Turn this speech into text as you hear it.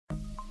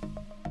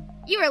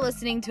You are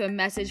listening to a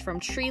message from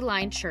Tree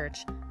Line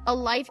Church, a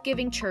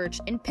life-giving church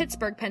in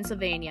Pittsburgh,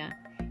 Pennsylvania.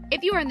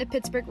 If you are in the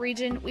Pittsburgh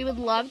region, we would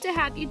love to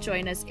have you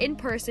join us in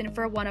person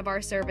for one of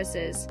our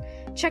services.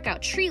 Check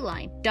out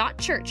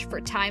treeline.church for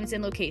times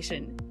and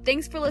location.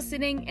 Thanks for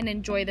listening and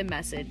enjoy the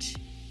message.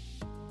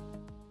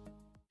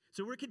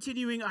 So we're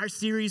continuing our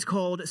series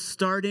called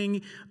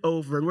Starting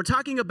Over, and we're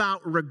talking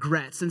about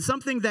regrets, and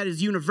something that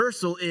is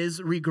universal is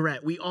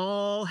regret. We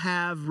all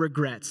have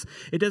regrets.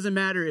 It doesn't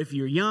matter if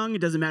you're young, it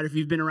doesn't matter if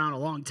you've been around a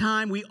long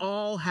time, we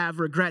all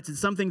have regrets. It's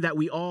something that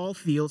we all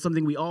feel,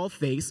 something we all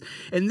face,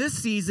 and this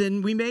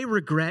season we may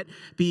regret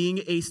being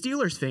a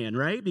Steelers fan,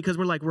 right? Because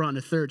we're on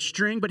the third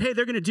string, but hey,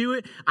 they're going to do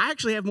it. I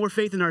actually have more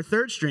faith in our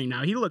third string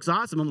now. He looks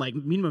awesome. I'm like,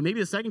 maybe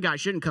the second guy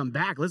shouldn't come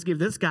back. Let's give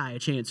this guy a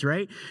chance,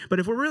 right? But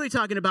if we're really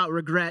talking about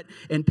regret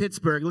in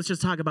Pittsburgh, let's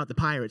just talk about the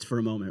Pirates for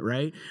a moment,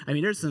 right? I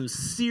mean, there's some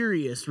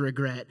serious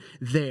regret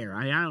there.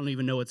 I don't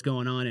even know what's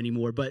going on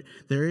anymore, but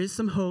there is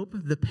some hope.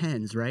 The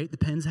Pens, right? The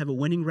Pens have a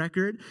winning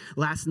record.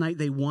 Last night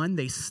they won.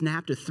 They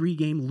snapped a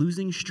 3-game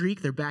losing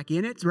streak. They're back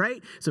in it,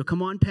 right? So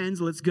come on, Pens,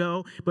 let's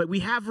go. But we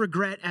have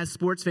regret as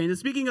sports fans. And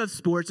speaking of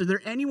sports, is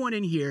there anyone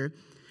in here,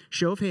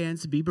 show of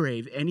hands, be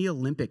brave, any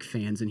Olympic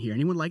fans in here?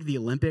 Anyone like the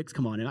Olympics?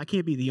 Come on, I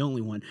can't be the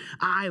only one.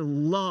 I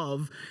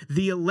love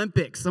the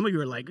Olympics. Some of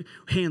you are like,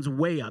 hands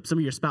way up. Some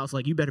of your spouse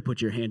like, you better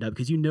put your hand up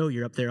because you know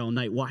you're up there all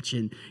night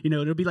watching. You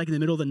know, it'll be like in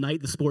the middle of the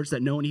night, the sports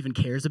that no one even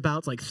cares about.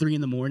 It's like 3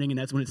 a.m, and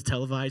that's when it's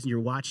televised and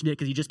you're watching it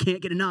because you just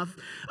can't get enough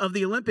of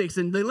the Olympics.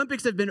 And the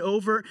Olympics have been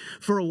over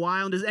for a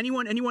while. And does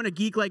anyone a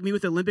geek like me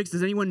with the Olympics,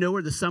 does anyone know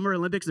where the Summer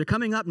Olympics, they're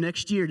coming up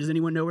next year. Does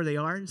anyone know where they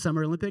are?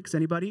 Summer Olympics,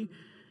 anybody?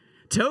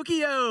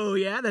 Tokyo,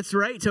 yeah, that's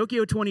right.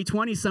 Tokyo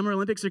 2020, Summer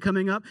Olympics are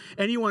coming up.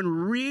 Anyone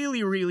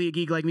really a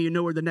geek like me, you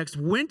know where the next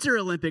Winter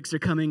Olympics are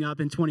coming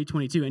up in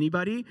 2022?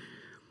 Anybody?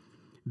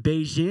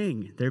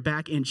 Beijing. They're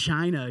back in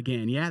China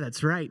again. Yeah,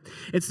 that's right.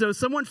 And so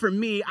someone for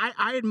me,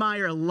 I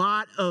admire a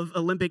lot of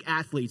Olympic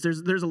athletes.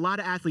 There's a lot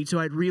of athletes who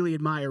I'd really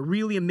admire.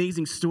 Really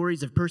amazing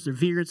stories of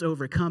perseverance,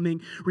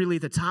 overcoming, really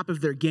at the top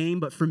of their game.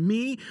 But for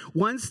me,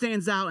 one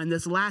stands out in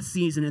this last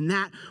season, and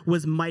that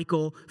was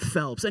Michael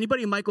Phelps.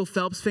 Anybody a Michael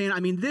Phelps fan? I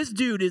mean, this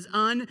dude is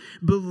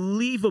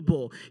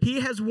unbelievable.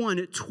 He has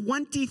won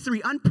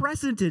 23,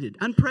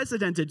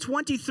 unprecedented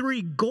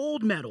 23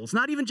 gold medals.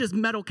 Not even just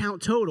medal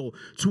count total,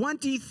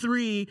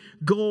 23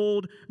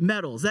 gold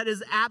medals. That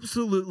is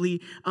absolutely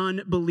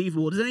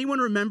unbelievable. Does anyone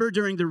remember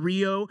during the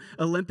Rio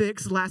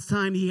Olympics last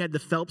time he had the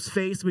Phelps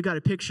face? We got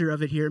a picture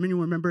of it here.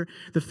 Anyone remember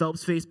the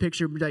Phelps face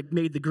picture that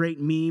made the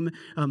great meme,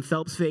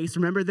 Phelps face?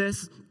 Remember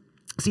this?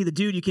 See the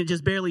dude, you can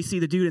just barely see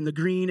the dude in the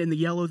green and the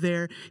yellow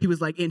there. He was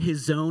like in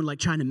his zone, like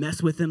trying to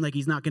mess with him, like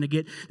he's not going to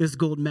get this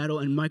gold medal.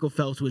 And Michael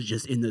Phelps was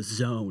just in the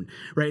zone,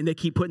 right? And they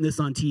keep putting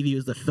this on TV. It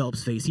was the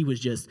Phelps face. He was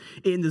just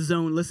in the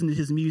zone, listening to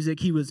his music.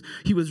 He was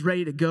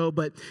ready to go.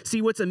 But see,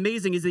 what's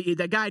amazing is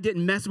that guy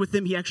didn't mess with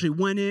him. He actually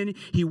went in.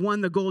 He won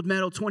the gold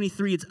medal,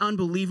 23. It's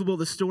unbelievable,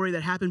 the story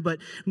that happened. But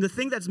the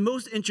thing that's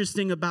most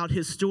interesting about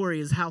his story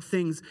is how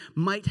things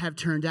might have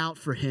turned out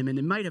for him. And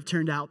it might have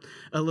turned out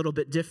a little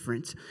bit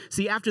different.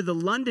 See, after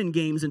the London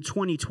Games in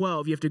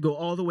 2012, you have to go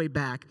all the way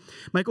back,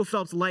 Michael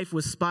Phelps' life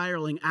was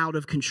spiraling out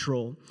of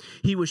control.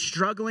 He was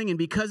struggling, and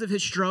because of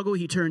his struggle,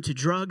 he turned to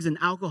drugs and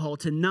alcohol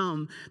to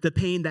numb the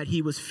pain that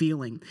he was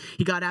feeling.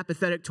 He got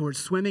apathetic towards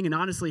swimming, and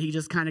honestly, he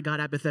just kind of got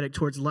apathetic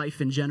towards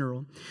life in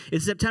general. In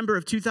September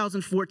of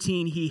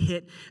 2014, he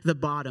hit the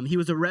bottom. He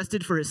was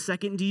arrested for his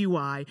second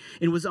DUI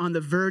and was on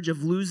the verge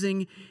of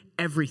losing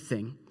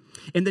everything.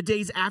 In the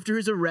days after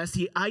his arrest,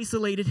 he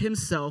isolated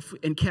himself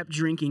and kept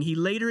drinking. He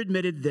later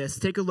admitted this.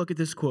 Take a look at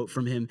this quote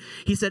from him.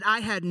 He said,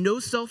 "I had no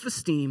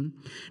self-esteem,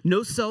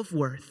 no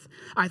self-worth.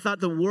 I thought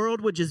the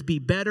world would just be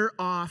better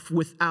off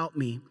without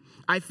me.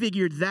 I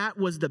figured that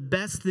was the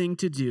best thing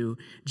to do,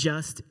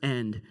 just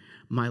end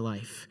my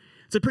life."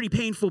 It's a pretty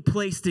painful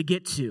place to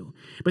get to.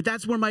 But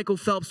that's where Michael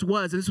Phelps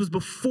was. And this was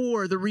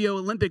before the Rio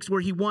Olympics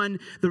where he won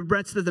the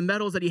rest of the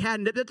medals that he had.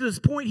 And at this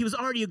point, he was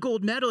already a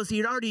gold medalist. He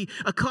had already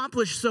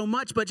accomplished so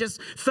much, but just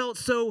felt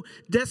so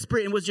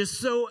desperate and was just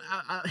so,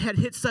 had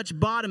hit such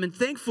bottom. And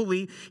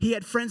thankfully, he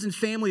had friends and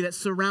family that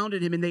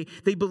surrounded him, and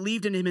they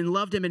believed in him and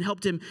loved him and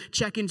helped him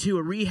check into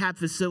a rehab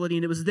facility.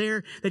 And it was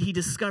there that he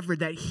discovered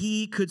that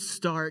he could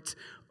start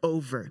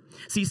over.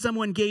 See,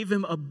 someone gave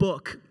him a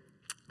book.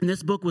 And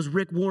this book was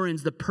Rick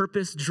Warren's The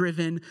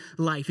Purpose-Driven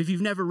Life. If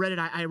you've never read it,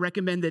 I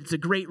recommend that. It's a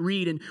great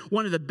read and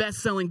one of the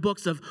best-selling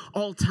books of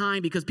all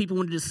time because people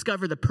want to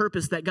discover the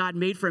purpose that God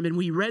made for him. And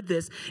when he read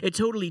this, it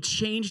totally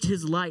changed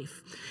his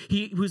life.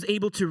 He was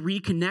able to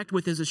reconnect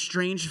with his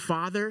estranged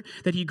father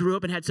that he grew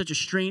up and had such a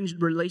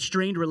strained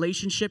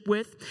relationship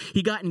with.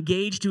 He got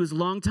engaged to his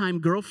longtime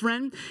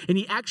girlfriend, and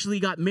he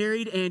actually got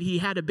married, and he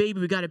had a baby.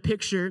 We got a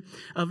picture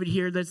of it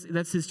here.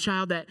 That's his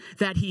child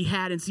that he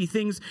had. And see,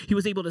 he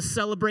was able to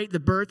celebrate the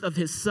birth birth of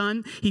his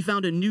son, he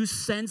found a new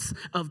sense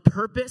of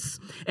purpose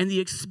and the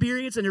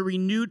experience and a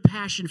renewed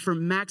passion for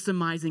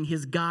maximizing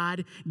his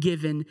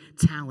God-given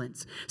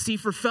talents. See,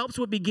 for Phelps,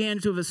 what began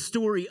to have a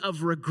story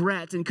of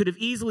regret and could have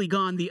easily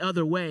gone the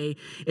other way,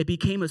 it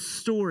became a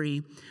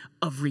story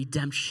of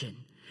redemption.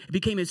 It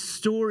became a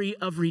story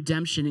of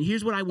redemption. And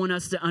here's what I want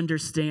us to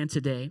understand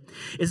today,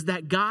 is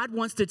that God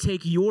wants to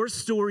take your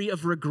story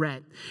of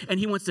regret and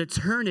he wants to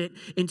turn it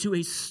into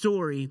a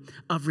story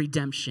of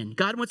redemption.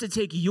 God wants to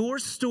take your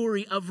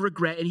story of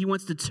regret and he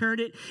wants to turn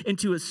it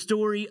into a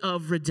story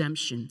of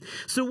redemption.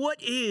 So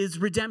what is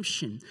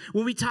redemption?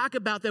 When we talk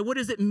about that, what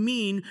does it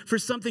mean for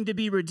something to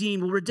be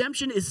redeemed? Well,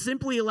 redemption is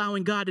simply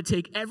allowing God to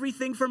take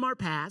everything from our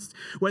past,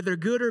 whether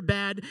good or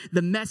bad,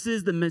 the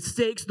messes, the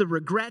mistakes, the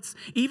regrets,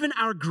 even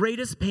our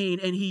greatest pain,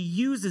 and he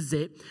uses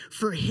it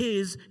for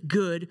his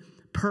good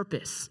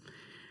purpose.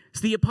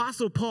 It's the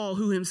Apostle Paul,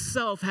 who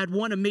himself had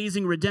one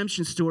amazing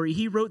redemption story.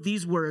 He wrote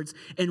these words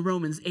in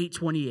Romans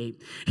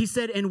 8:28. He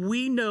said, "And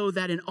we know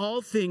that in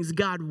all things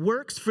God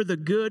works for the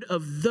good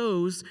of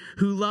those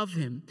who love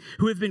him,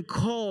 who have been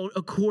called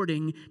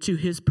according to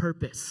his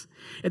purpose."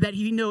 And that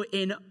he know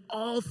in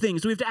all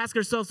things. So we have to ask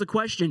ourselves the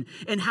question,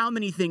 in how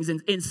many things?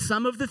 In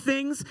some of the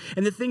things,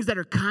 and the things that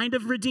are kind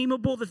of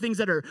redeemable, the things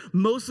that are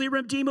mostly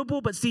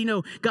redeemable. But see,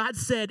 no, God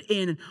said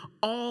in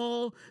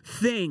all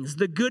things,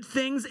 the good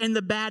things and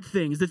the bad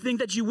things, the things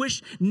that you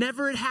wish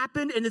never had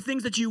happened and the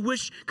things that you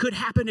wish could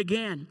happen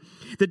again,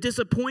 the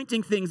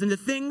disappointing things and the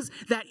things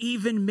that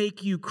even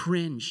make you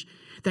cringe.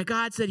 That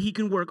God said he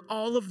can work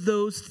all of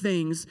those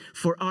things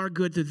for our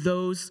good to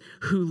those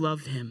who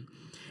love him.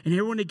 And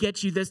I want to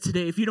get you this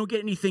today. If you don't get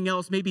anything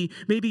else, maybe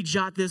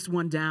jot this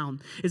one down.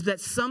 Is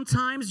that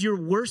sometimes your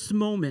worst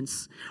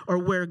moments are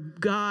where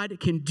God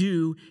can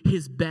do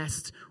his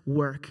best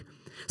work.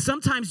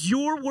 Sometimes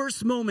your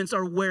worst moments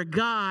are where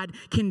God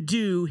can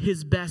do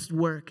his best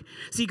work.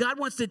 See, God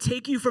wants to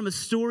take you from a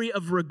story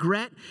of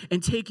regret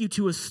and take you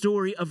to a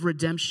story of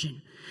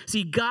redemption.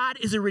 See, God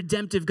is a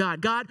redemptive God.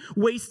 God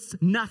wastes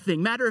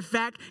nothing. Matter of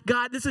fact,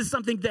 this is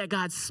something that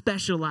God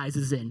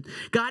specializes in.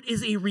 God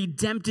is a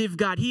redemptive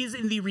God. He is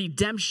in the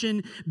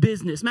redemption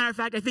business. Matter of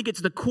fact, I think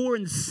it's the core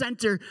and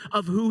center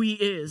of who he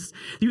is.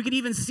 You can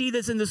even see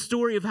this in the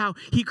story of how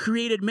he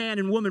created man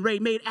and woman,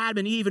 right? Made Adam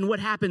and Eve, and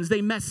what happens?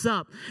 They mess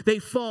up. They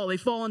fall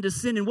into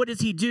sin. And what does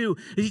he do?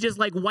 Does he just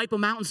wipe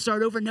them out and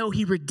start over? No,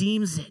 he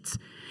redeems it.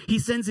 He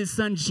sends his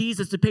son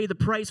Jesus to pay the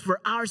price for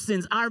our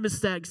sins, our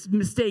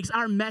mistakes,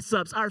 our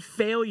mess-ups, our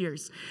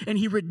failures, and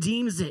he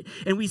redeems it.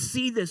 And we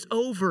see this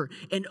over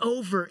and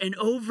over and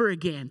over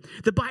again.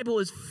 The Bible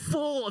is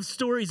full of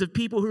stories of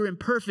people who are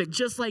imperfect,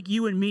 just like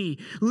you and me,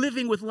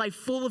 living with life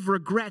full of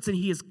regrets, and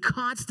he is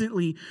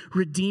constantly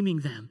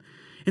redeeming them.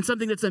 And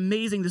something that's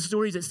amazing, the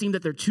stories that seem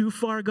that they're too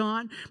far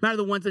gone, matter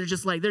the ones that are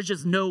just there's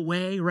just no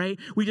way, right?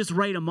 We just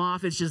write them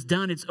off. It's just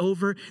done. It's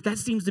over. That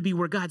seems to be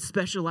where God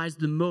specialized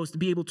the most, to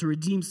be able to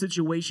redeem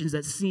situations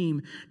that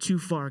seem too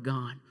far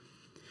gone.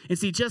 And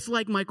see, just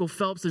like Michael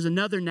Phelps, there's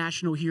another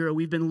national hero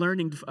we've been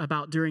learning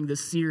about during this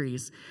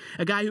series,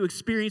 a guy who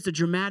experienced a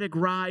dramatic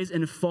rise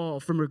and fall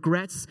from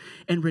regrets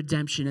and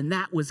redemption, and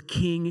that was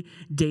King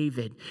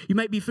David. You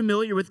might be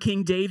familiar with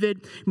King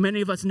David. Many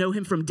of us know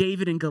him from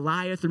David and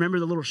Goliath. Remember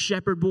the little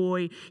shepherd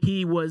boy?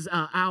 He was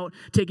out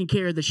taking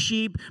care of the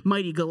sheep.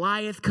 Mighty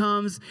Goliath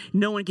comes.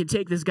 No one can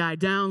take this guy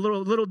down.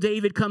 Little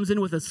David comes in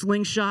with a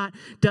slingshot,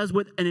 does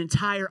what an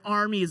entire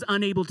army is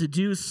unable to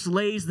do,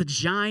 slays the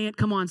giant.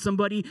 Come on,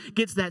 somebody.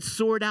 Gets that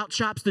sword out,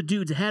 chops the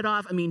dude's head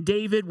off. I mean,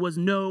 David was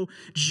no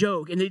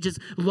joke. And it just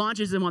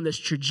launches him on this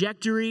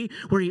trajectory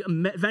where he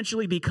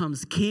eventually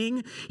becomes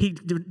king. He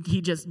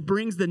just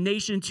brings the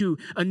nation to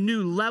a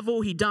new level.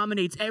 He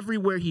dominates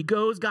everywhere he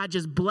goes. God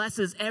just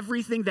blesses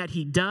everything that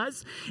he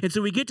does. And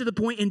so we get to the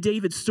point in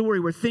David's story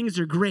where things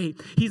are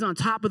great. He's on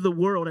top of the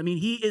world. I mean,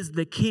 he is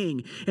the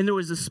king. And there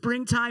was a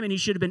springtime and he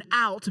should have been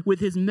out with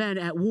his men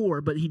at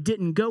war, but he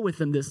didn't go with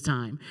them this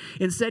time.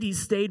 Instead, he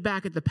stayed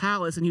back at the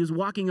palace and he was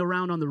walking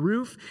around on the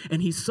roof,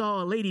 and he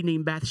saw a lady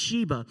named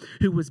Bathsheba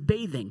who was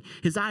bathing.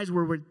 His eyes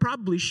were where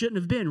probably shouldn't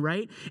have been,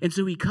 right? And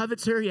so he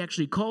covets her. He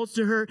actually calls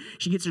to her.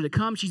 She gets her to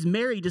come. She's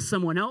married to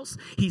someone else.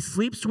 He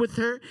sleeps with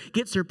her,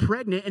 gets her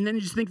pregnant, and then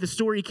you just think the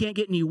story can't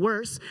get any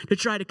worse. To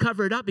try to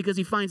cover it up because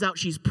he finds out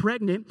she's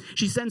pregnant,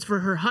 she sends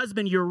for her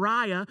husband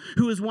Uriah,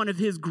 who is one of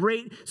his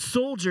great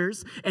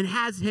soldiers, and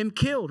has him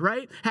killed,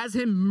 right? Has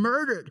him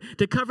murdered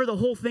to cover the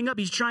whole thing up.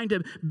 He's trying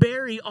to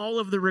bury all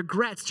of the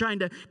regrets, trying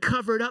to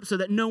cover it up so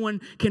that no one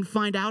can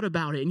find out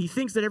about it. And he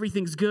thinks that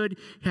everything's good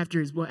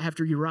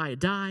after Uriah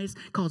dies,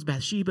 calls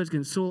Bathsheba, is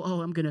going to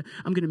I'm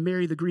going to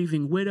marry the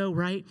grieving widow,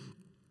 right?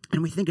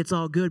 And we think it's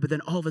all good, but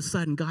then all of a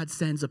sudden, God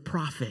sends a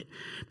prophet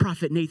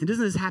Nathan.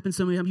 Doesn't this happen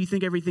so many times? You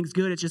think everything's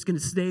good, it's just going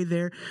to stay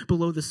there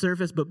below the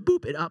surface, but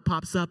boop, it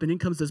pops up, and in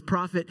comes this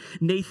prophet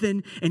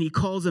Nathan, and he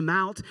calls him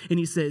out, and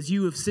he says,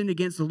 you have sinned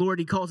against the Lord.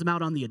 He calls him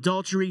out on the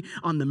adultery,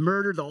 on the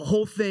murder, the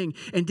whole thing.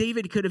 And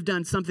David could have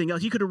done something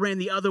else. He could have ran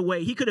the other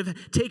way. He could have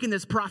taken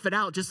this prophet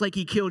out just like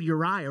he killed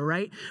Uriah,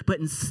 right? But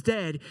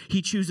instead,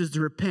 he chooses to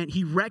repent.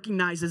 He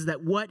recognizes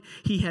that what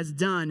he has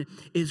done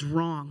is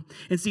wrong.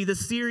 And see, the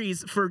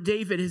series for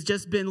David has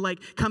just been like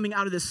coming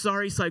out of this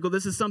sorry cycle.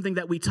 This is something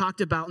that we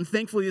talked about, and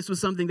thankfully this was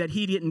something that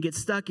he didn't get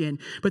stuck in.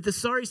 But the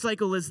sorry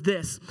cycle is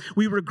this.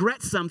 We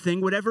regret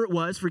something, whatever it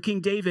was. For King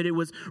David, it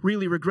was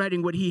really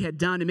regretting what he had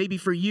done. And maybe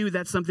for you,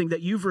 that's something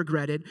that you've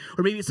regretted,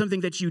 or maybe it's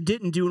something that you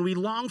didn't do, and we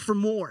long for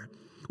more.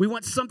 We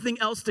want something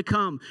else to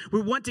come.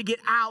 We want to get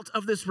out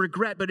of this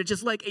regret, but it's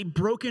just like a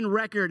broken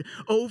record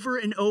over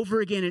and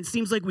over again. It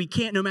seems like we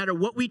can't, no matter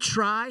what we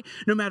try,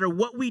 no matter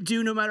what we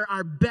do, no matter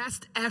our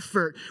best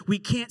effort, we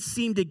can't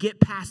seem to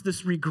get past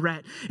this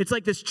regret. It's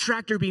like this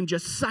tractor beam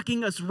just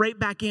sucking us right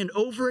back in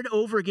over and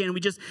over again. We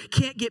just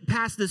can't get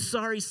past this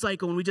sorry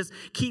cycle, and we just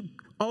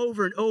keep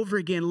over and over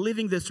again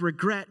living this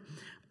regret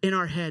in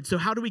our head. So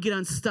how do we get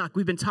unstuck?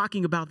 We've been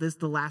talking about this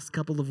the last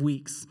couple of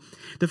weeks.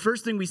 The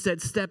first thing we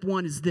said, step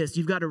one, is this.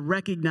 You've got to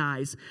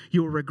recognize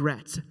your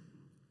regrets.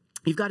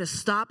 You've got to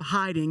stop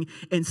hiding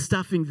and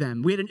stuffing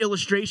them. We had an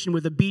illustration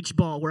with a beach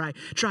ball where I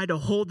tried to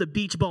hold the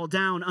beach ball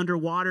down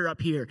underwater up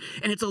here.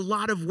 And it's a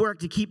lot of work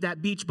to keep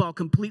that beach ball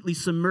completely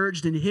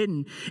submerged and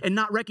hidden. And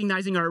not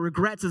recognizing our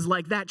regrets is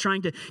like that,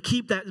 trying to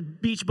keep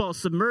that beach ball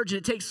submerged.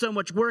 And it takes so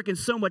much work and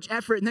so much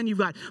effort. And then you've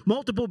got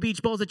multiple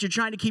beach balls that you're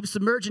trying to keep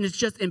submerged, and it's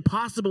just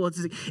impossible.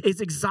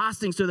 It's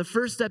exhausting. So the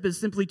first step is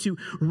simply to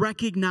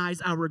recognize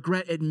our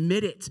regret,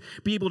 admit it,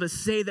 be able to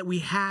say that we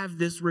have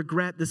this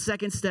regret. The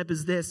second step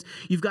is this.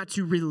 You've got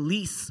to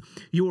release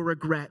your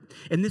regret.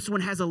 And this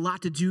one has a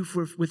lot to do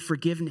with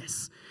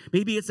forgiveness.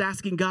 Maybe it's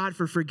asking God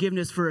for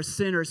forgiveness for a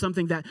sin or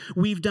something that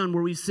we've done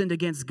where we've sinned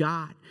against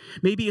God.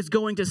 Maybe it's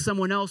going to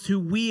someone else who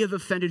we have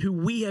offended, who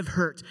we have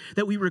hurt,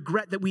 that we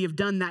regret that we have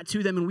done that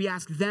to them, and we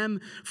ask them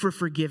for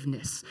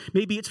forgiveness.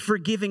 Maybe it's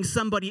forgiving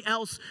somebody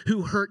else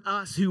who hurt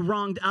us, who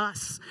wronged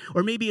us.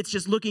 Or maybe it's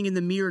just looking in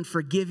the mirror and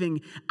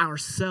forgiving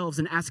ourselves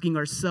and asking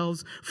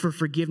ourselves for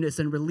forgiveness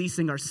and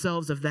releasing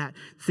ourselves of that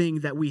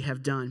thing that we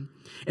have done.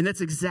 And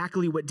that's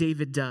exactly what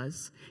David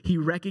does. He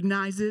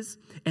recognizes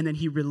and then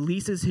he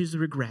releases his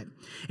regret.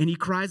 And he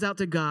cries out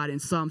to God in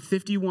Psalm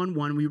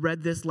 51:1. We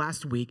read this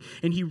last week.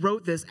 And he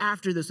wrote this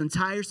after this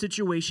entire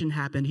situation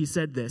happened. He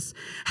said this,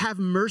 "Have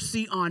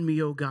mercy on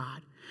me, O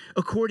God,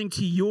 according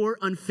to your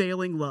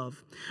unfailing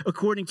love,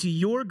 according to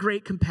your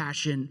great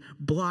compassion,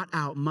 blot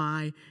out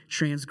my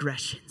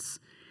transgressions."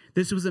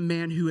 This was a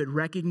man who had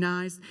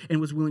recognized and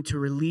was willing to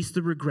release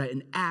the regret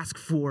and ask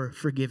for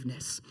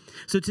forgiveness.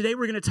 So today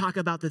we're going to talk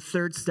about the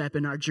third step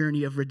in our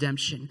journey of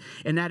redemption,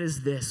 and that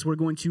is this. We're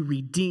going to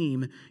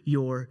redeem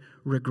your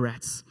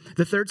regrets.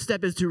 The third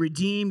step is to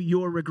redeem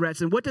your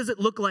regrets. And what does it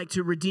look like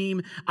to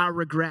redeem our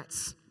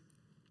regrets?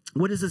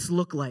 What does this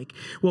look like?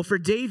 Well, for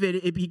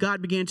David, God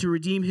began to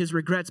redeem his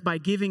regrets by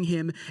giving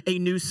him a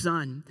new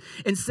son.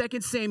 In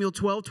 2 Samuel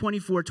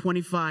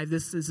 12:24-25,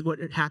 this is what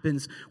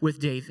happens with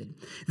David.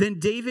 "Then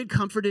David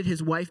comforted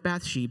his wife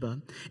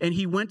Bathsheba, and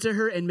he went to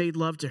her and made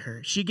love to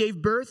her. She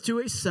gave birth to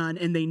a son,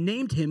 and they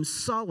named him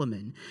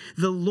Solomon.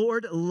 The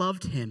Lord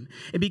loved him,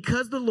 and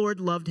because the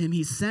Lord loved him,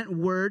 he sent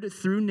word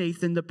through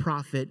Nathan the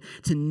prophet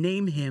to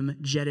name him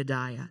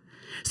Jedediah."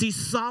 See,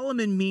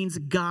 Solomon means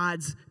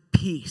God's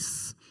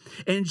peace.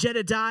 And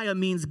Jedediah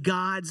means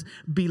God's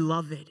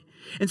beloved.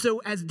 And so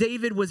as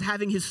David was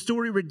having his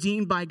story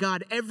redeemed by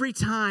God, every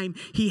time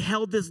he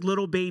held this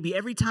little baby,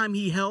 every time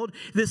he held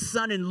this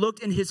son and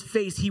looked in his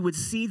face, he would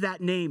see that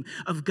name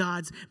of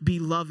God's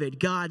beloved,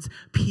 God's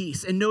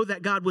peace, and know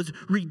that God was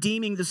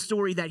redeeming the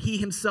story that he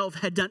himself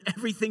had done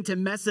everything to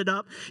mess it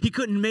up. He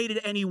couldn't have made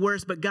it any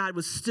worse, but God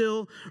was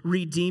still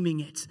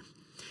redeeming it.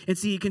 And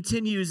see, he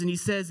continues and he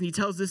says, and he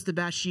tells this to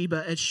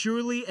Bathsheba, "As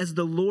surely as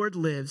the Lord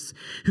lives,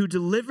 who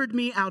delivered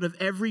me out of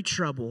every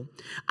trouble,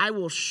 I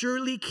will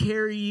surely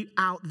carry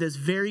out this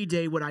very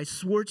day what I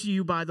swore to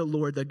you by the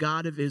Lord, the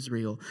God of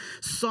Israel.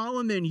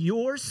 Solomon,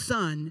 your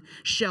son,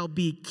 shall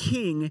be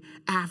king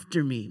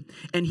after me,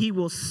 and he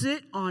will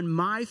sit on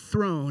my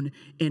throne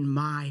in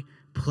my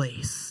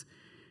place."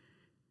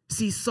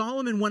 See,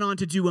 Solomon went on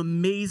to do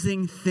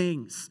amazing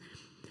things.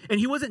 And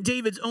he wasn't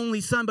David's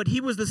only son, but he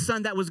was the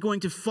son that was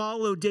going to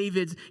follow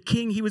David's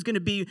king. He was going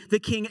to be the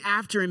king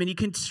after him. And he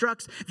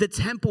constructs the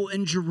temple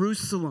in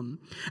Jerusalem.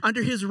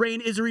 Under his reign,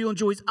 Israel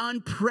enjoys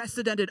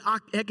unprecedented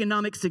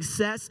economic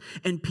success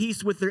and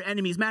peace with their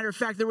enemies. Matter of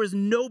fact, there was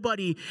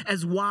nobody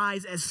as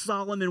wise as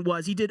Solomon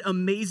was. He did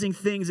amazing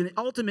things. And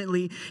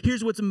ultimately,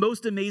 here's what's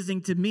most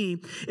amazing to me,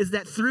 is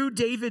that through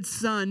David's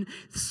son,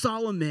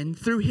 Solomon,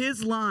 through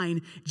his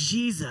line,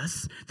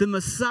 Jesus, the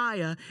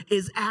Messiah,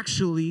 is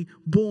actually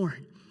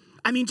born.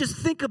 I mean, just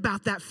think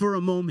about that for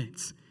a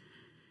moment.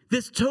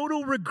 This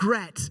total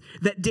regret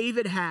that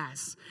David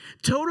has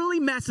totally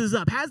messes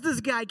up, has this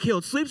guy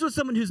killed, sleeps with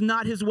someone who's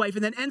not his wife,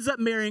 and then ends up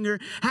marrying her,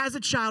 has a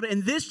child,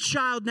 and this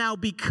child now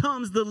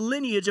becomes the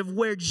lineage of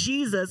where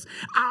Jesus,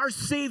 our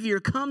Savior,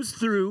 comes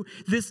through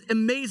this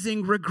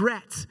amazing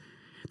regret.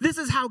 This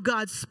is how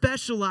God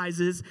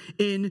specializes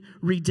in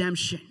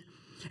redemption.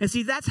 And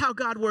see, that's how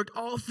God worked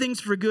all things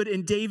for good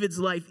in David's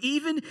life,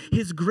 even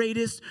his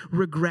greatest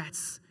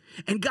regrets.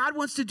 And God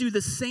wants to do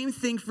the same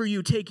thing for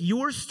you. Take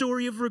your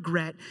story of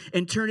regret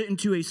and turn it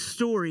into a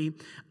story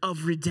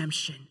of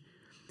redemption.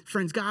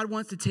 Friends, God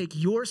wants to take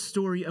your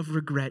story of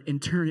regret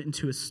and turn it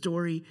into a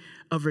story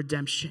of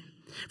redemption.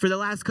 For the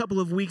last couple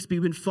of weeks,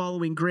 we've been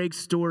following Greg's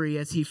story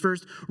as he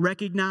first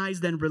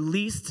recognized and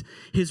released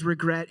his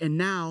regret, and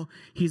now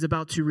he's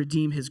about to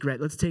redeem his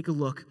regret. Let's take a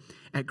look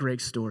at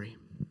Greg's story.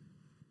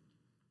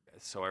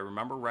 So I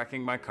remember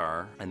wrecking my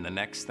car, and the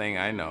next thing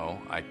I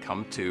know, I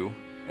come to,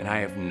 and I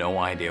have no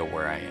idea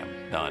where I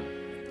am. None.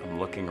 I'm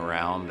looking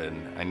around,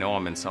 and I know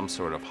I'm in some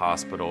sort of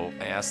hospital.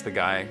 I asked the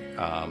guy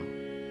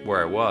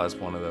where I was,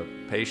 one of the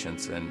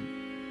patients, and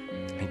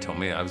he told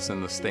me I was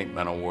in the state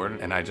mental ward.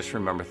 And I just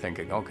remember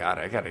thinking, oh God,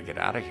 I got to get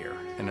out of here.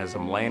 And as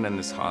I'm laying in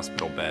this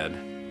hospital bed,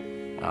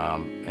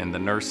 and the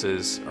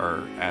nurses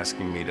are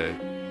asking me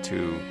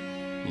to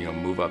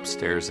move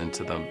upstairs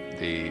into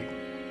the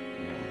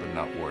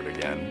nut ward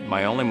again.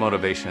 My only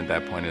motivation at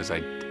that point is I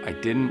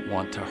didn't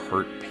want to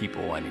hurt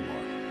people anymore.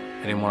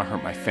 I didn't want to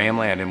hurt my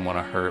family. I didn't want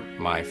to hurt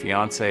my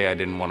fiance. I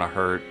didn't want to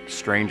hurt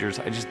strangers.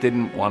 I just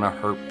didn't want to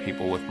hurt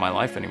people with my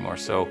life anymore.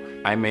 So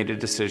I made a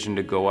decision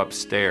to go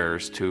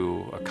upstairs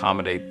to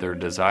accommodate their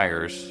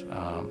desires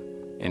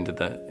into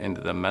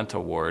the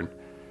mental ward.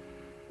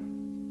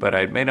 But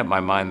I'd made up my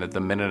mind that the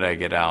minute I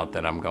get out,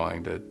 that I'm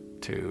going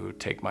to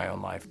take my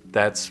own life.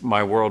 That's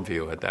my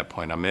worldview at that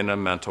point. I'm in a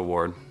mental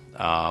ward,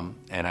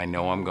 and I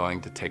know I'm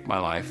going to take my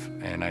life,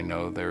 and I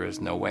know there is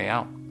no way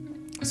out.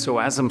 So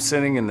as I'm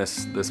sitting in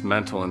this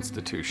mental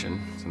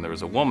institution, and there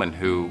was a woman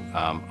who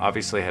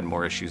obviously had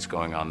more issues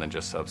going on than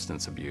just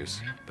substance abuse,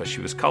 but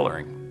she was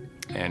coloring,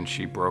 and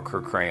she broke her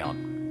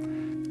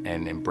crayon.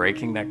 And in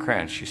breaking that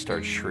crayon, she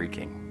started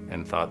shrieking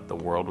and thought the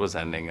world was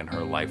ending and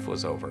her life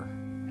was over.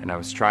 And I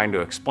was trying to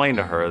explain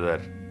to her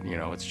that,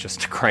 it's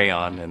just a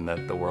crayon and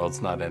that the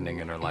world's not ending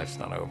and her life's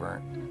not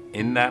over.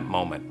 In that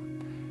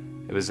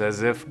moment, it was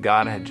as if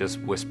God had just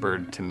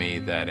whispered to me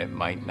that it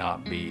might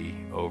not be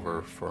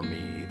over for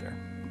me either.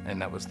 And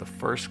that was the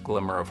first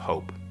glimmer of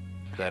hope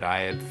that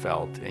I had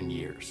felt in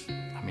years.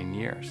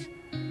 Years.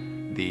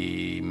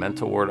 The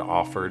mental ward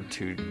offered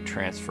to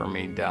transfer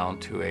me down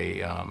to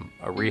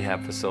a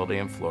rehab facility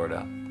in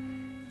Florida,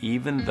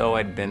 even though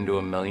I'd been to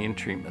 1 million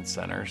treatment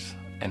centers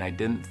and I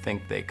didn't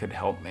think they could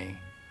help me.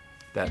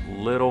 That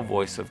little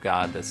voice of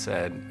God that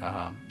said,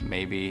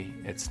 maybe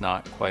it's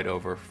not quite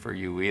over for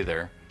you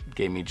either,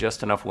 gave me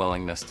just enough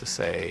willingness to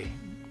say,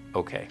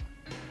 okay,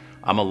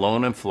 I'm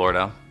alone in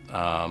Florida.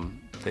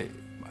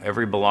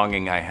 Every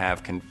belonging I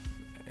have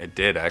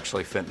did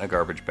actually fit in a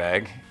garbage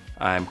bag.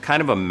 I'm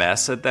kind of a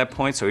mess at that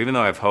point, so even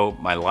though I have hope,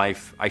 my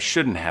life, I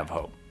shouldn't have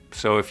hope.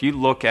 So if you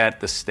look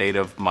at the state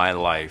of my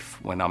life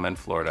when I'm in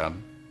Florida,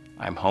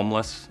 I'm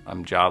homeless,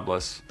 I'm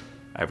jobless,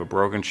 I have a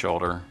broken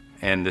shoulder,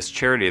 and this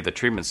charity at the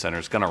treatment center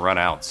is going to run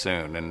out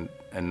soon, and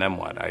then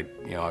what? I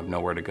have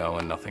nowhere to go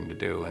and nothing to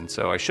do, and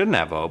so I shouldn't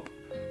have hope,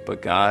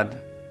 but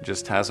God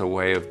just has a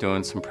way of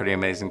doing some pretty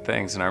amazing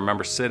things. And I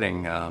remember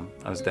sitting, I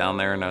was down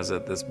there and I was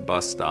at this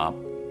bus stop,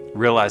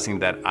 realizing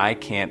that I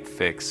can't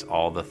fix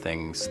all the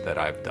things that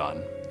I've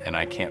done, and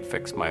I can't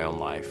fix my own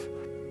life.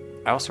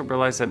 I also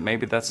realized that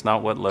maybe that's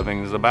not what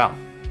living is about.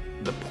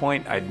 The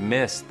point I'd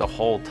missed the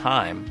whole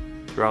time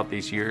throughout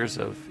these years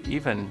of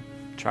even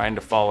trying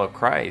to follow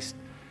Christ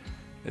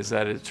is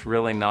that it's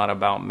really not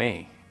about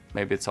me.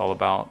 Maybe it's all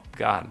about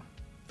God.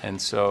 And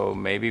so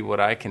maybe what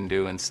I can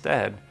do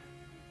instead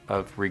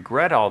of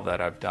regret all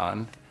that I've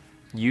done,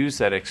 use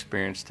that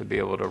experience to be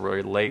able to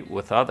relate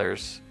with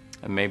others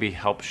and maybe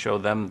help show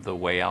them the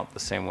way out the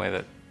same way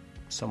that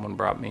someone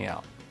brought me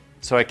out.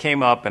 So I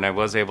came up and I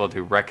was able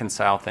to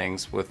reconcile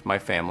things with my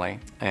family,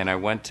 and I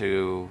went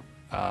to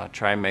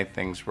try and make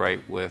things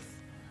right with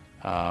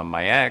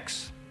my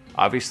ex.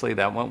 Obviously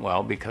that went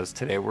well because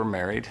today we're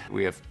married.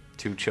 We have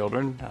 2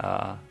 children,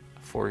 a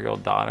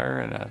 4-year-old daughter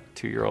and a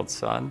 2-year-old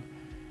son.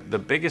 The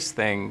biggest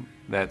thing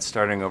that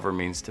starting over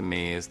means to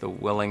me is the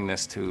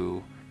willingness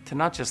to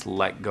not just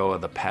let go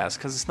of the past,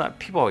 because it's not,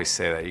 people always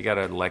say that, you got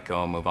to let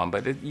go and move on,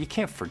 but you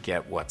can't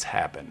forget what's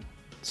happened.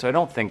 So I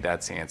don't think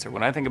that's the answer.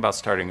 When I think about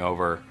starting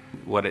over,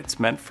 what it's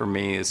meant for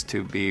me is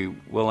to be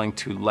willing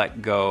to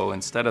let go,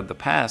 instead of the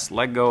past,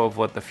 let go of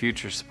what the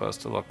future's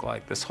supposed to look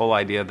like. This whole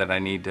idea that I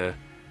need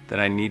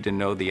to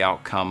know the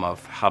outcome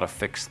of how to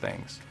fix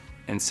things,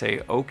 and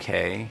say,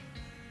 okay,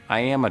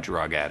 I am a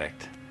drug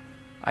addict.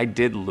 I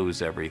did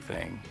lose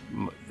everything.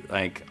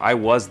 Like, I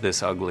was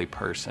this ugly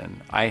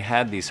person. I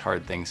had these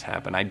hard things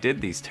happen. I did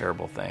these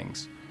terrible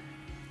things.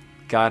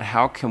 God,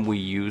 how can we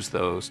use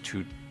those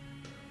to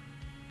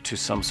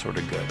some sort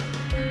of good?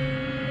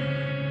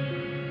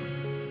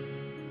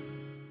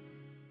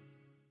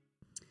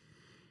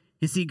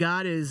 You see,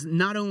 God is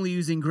not only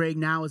using Greg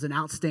now as an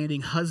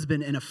outstanding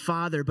husband and a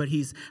father, but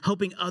he's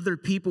helping other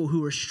people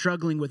who are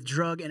struggling with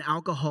drug and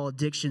alcohol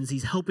addictions.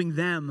 He's helping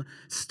them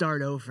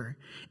start over.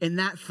 And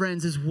that,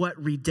 friends, is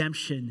what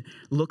redemption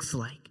looks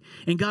like.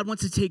 And God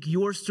wants to take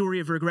your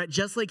story of regret,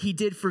 just like he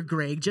did for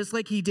Greg, just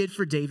like he did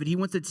for David. He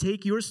wants to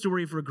take your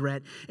story of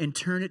regret and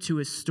turn it to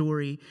a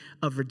story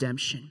of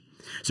redemption.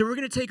 So we're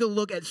going to take a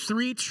look at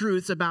 3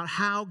 truths about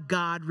how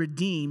God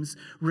redeems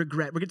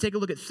regret. We're going to take a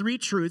look at 3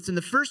 truths, and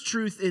the first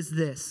truth is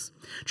this.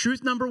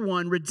 Truth number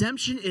 1,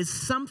 redemption is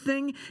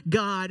something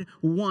God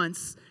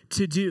wants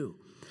to do.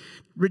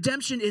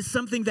 Redemption is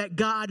something that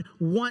God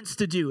wants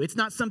to do. It's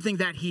not something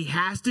that he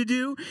has to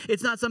do.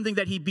 It's not something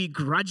that he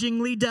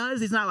begrudgingly does.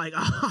 He's not like,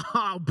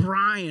 oh,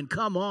 Brian,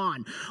 come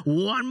on.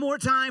 One more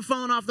time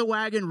falling off the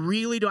wagon.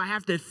 Really, do I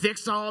have to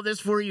fix all this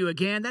for you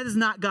again? That is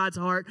not God's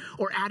heart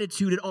or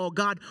attitude at all.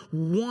 God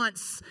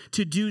wants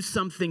to do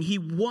something. He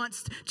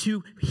wants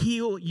to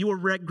heal your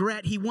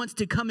regret. He wants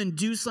to come and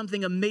do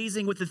something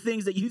amazing with the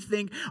things that you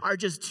think are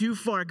just too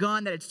far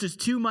gone, that it's just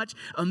too much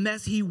a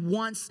mess. He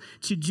wants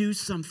to do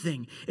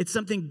something. It's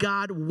something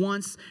God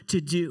wants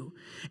to do.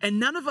 And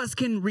none of us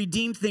can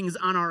redeem things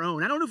on our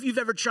own. I don't know if you've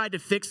ever tried to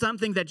fix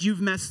something that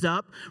you've messed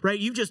up, right?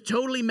 You've just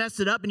totally messed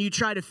it up and you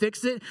try to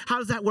fix it. How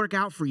does that work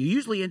out for you?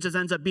 Usually it just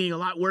ends up being a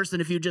lot worse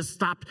than if you just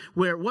stopped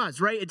where it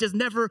was, right? It just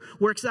never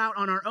works out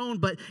on our own.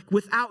 But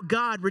without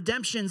God,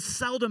 redemption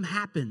seldom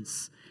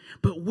happens.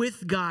 But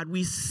with God,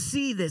 we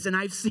see this, and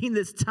I've seen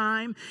this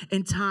time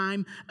and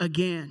time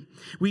again.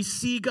 We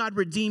see God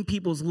redeem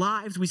people's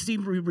lives. We see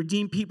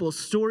redeem people's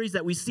stories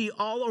that we see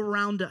all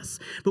around us.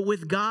 But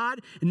with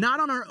God, not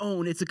on our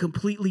own, it's a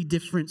completely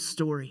different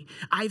story.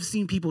 I've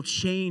seen people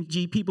change,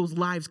 people's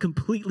lives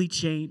completely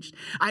changed.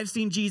 I've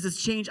seen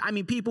Jesus change. I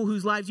mean, people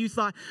whose lives you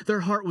thought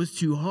their heart was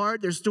too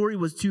hard, their story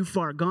was too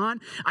far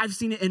gone. I've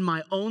seen it in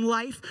my own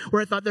life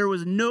where I thought there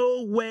was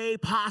no way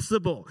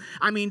possible.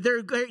 I mean,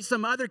 there's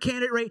some other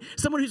candidate, right?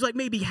 Someone who's like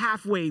maybe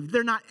halfway,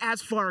 they're not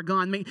as far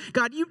gone. I mean,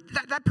 God,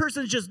 that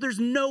person's just, there's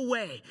no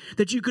way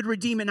that you could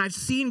redeem it. And I've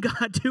seen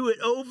God do it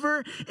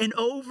over and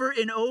over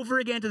and over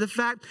again, to the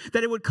fact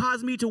that it would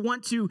cause me to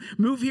want to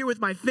move here with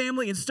my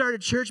family and start a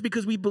church,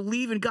 because we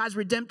believe in God's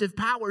redemptive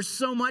power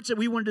so much that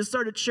we wanted to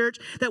start a church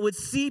that would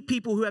see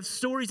people who have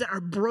stories that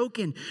are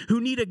broken,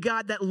 who need a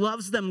God that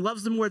loves them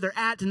where they're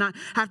at, to not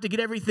have to get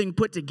everything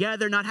put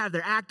together, not have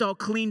their act all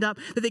cleaned up,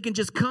 that they can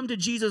just come to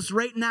Jesus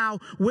right now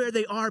where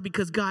they are,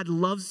 because God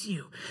loves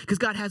you, because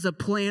God has a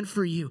plan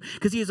for you,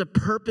 because he has a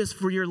purpose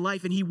for your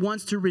life, and he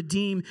wants to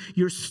redeem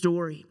your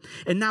story.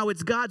 And now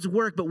it's God's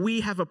work, but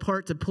we have a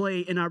part to play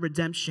in our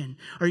redemption.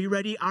 Are you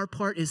ready? Our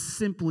part is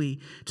simply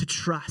to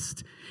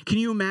trust. Can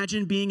you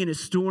imagine being in a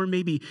storm,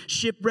 maybe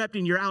shipwrecked,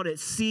 and you're out at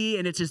sea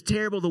and it's just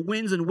terrible, the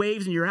winds and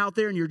waves, and you're out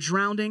there and you're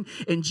drowning,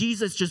 and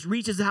Jesus just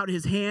reaches out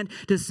his hand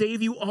to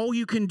save you? All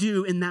you can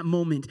do in that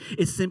moment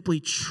is simply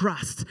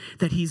trust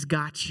that he's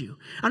got you.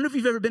 I don't know if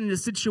you've ever been in a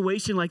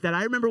situation like that.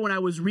 I remember when I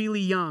was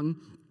really young,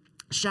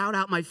 shout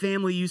out, my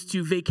family used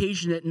to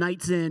vacation at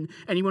Knights Inn.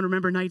 Anyone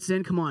remember Knights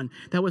Inn? Come on.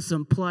 That was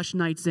some plush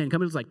Knights Inn. It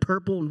was like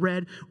purple and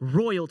red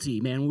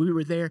royalty, man, when we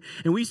were there.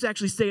 And we used to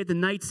actually stay at the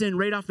Knights Inn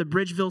right off the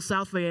Bridgeville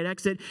South Fayette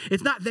exit.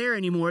 It's not there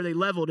anymore. They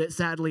leveled it,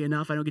 sadly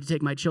enough. I don't get to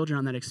take my children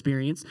on that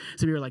experience.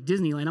 So we were like,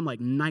 Disneyland. I'm like,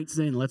 Knights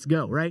Inn, let's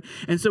go, right?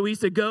 And so we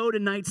used to go to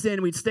Knights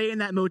Inn. We'd stay in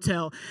that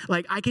motel.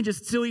 Like, I can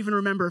just still even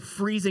remember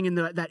freezing in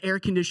that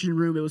air-conditioned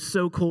room. It was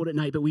so cold at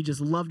night, but we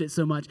just loved it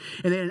so much.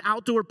 And they had an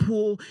outdoor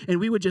pool, and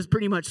we would just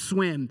pretty much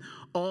swim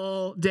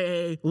all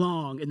day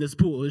long in this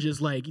pool. It was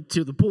just like,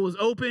 till the pool was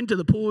open, till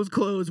the pool was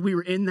closed, we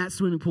were in that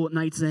swimming pool at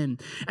Knights Inn.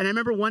 And I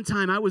remember one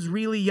time I was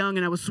really young,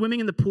 and I was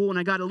swimming in the pool, and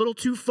I got a little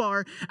too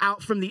far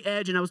out from the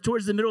edge, and I was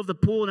towards the middle of the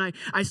pool, and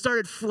I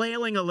started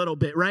flailing a little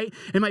bit, right?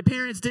 And my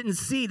parents didn't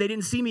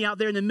see me out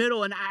there in the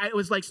middle, and I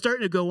was like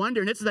starting to go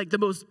under, and it's like the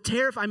most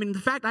terrifying. I mean, the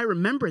fact I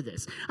remember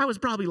this, I was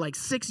probably like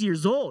 6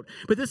 years old,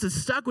 but this has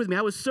stuck with me.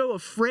 I was so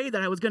afraid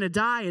that I was going to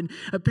die, and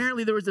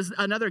apparently there was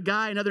another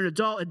guy, another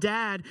adult, a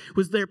dad,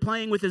 was there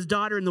playing with his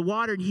daughter in the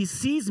water, and he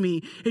sees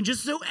me and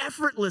just so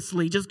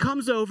effortlessly just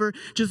comes over,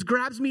 just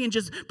grabs me and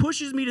just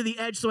pushes me to the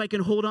edge so I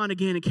can hold on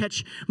again and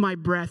catch my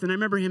breath. And I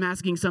remember him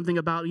asking something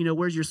about,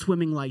 where's your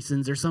swimming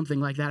license or something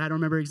like that. I don't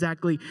remember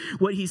exactly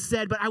what he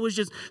said, but I was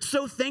just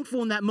so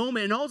thankful in that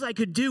moment, and all I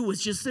could do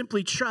was just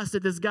simply trust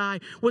that this guy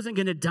wasn't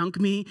going to dunk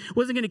me,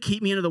 wasn't going to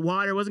keep me into the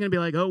water, wasn't going to be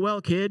like, oh,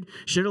 well, kid,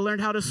 should have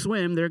learned how to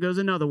swim. There goes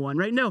another one,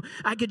 right? No,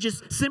 I could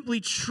just simply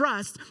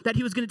trust that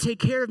he was going to take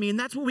care of me, and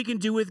that's what we can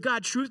do with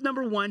God. Truth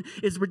number one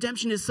is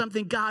redemption is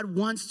something God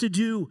wants to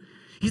do.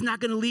 He's not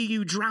going to leave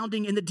you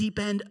drowning in the deep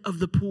end of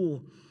the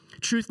pool.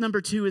 Truth number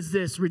two is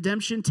this: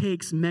 redemption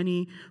takes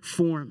many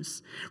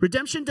forms.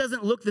 Redemption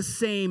doesn't look the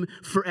same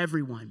for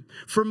everyone.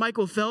 For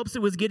Michael Phelps,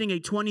 it was getting a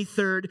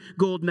 23rd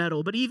gold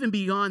medal. But even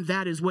beyond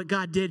that is what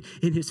God did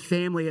in his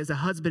family as a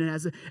husband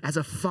and as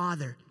a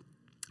father.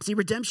 See,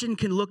 redemption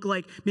can look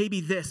like maybe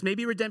this.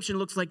 Maybe redemption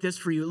looks like this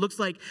for you. It looks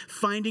like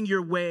finding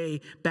your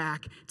way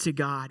back to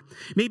God.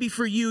 Maybe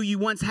for you, you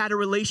once had a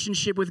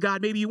relationship with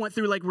God. Maybe you went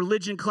through like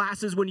religion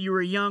classes when you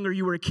were young or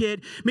you were a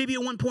kid. Maybe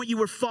at one point you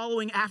were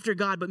following after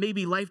God, but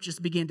maybe life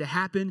just began to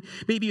happen.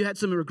 Maybe you had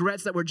some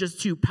regrets that were just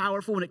too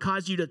powerful and it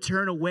caused you to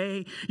turn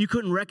away. You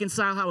couldn't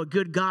reconcile how a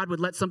good God would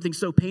let something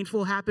so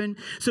painful happen.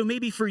 So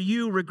maybe for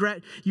you,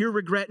 your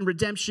regret and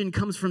redemption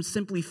comes from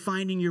simply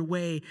finding your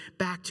way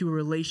back to a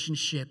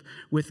relationship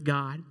with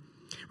God.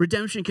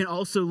 Redemption can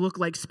also look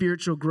like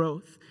spiritual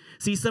growth.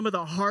 See, some of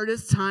the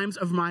hardest times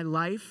of my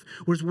life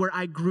was where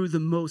I grew the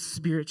most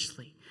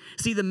spiritually.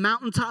 See, the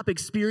mountaintop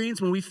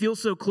experience when we feel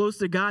so close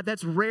to God,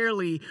 that's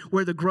rarely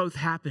where the growth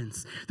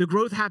happens. The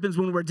growth happens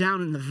when we're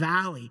down in the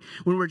valley,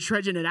 when we're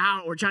trudging it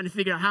out. We're trying to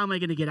figure out, how am I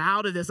going to get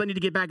out of this? I need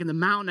to get back in the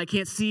mountain. I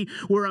can't see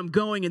where I'm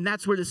going. And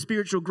that's where the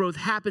spiritual growth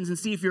happens. And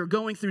see, if you're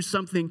going through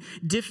something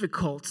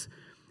difficult,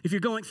 if you're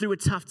going through a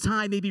tough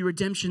time, maybe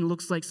redemption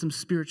looks like some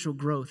spiritual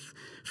growth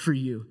for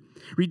you.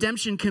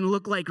 Redemption can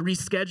look like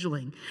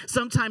rescheduling.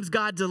 Sometimes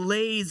God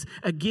delays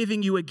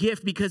giving you a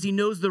gift because he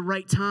knows the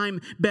right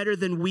time better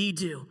than we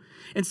do.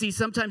 And see,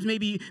 sometimes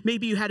maybe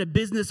you had a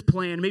business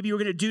plan. Maybe you were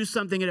going to do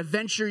something, a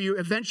venture you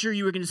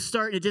were going to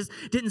start, and it just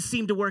didn't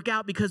seem to work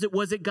out because it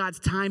wasn't God's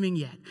timing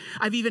yet.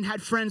 I've even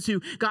had friends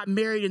who got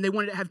married and they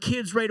wanted to have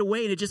kids right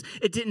away, and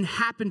it didn't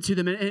happen to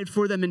them and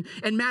for them.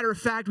 And matter of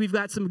fact, we've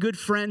got some good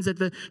friends at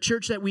the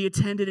church that we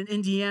attended in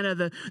Indiana,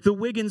 the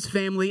Wiggins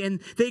family,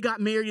 and they got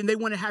married and they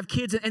want to have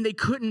kids, and they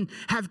couldn't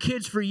have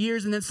kids for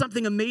years. And then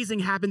something amazing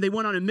happened. They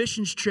went on a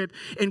missions trip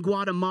in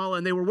Guatemala,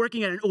 and they were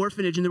working at an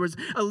orphanage, and there was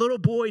a little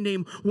boy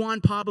named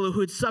Juan Pablo who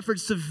had suffered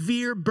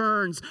severe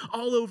burns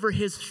all over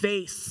his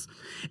face.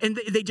 And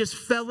they just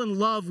fell in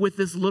love with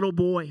this little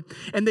boy.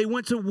 And they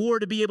went to war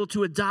to be able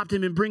to adopt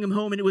him and bring him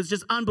home. And it was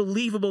just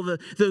unbelievable, the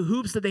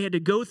hoops that they had to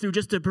go through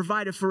just to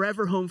provide a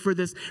forever home for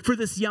this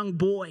young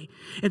boy.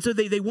 And so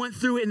they went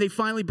through it and they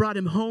finally brought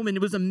him home, and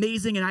it was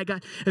amazing.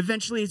 And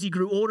eventually as he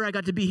grew older, I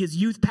got to be his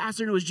youth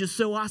pastor, and it was just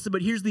so awesome.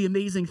 But here's the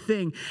amazing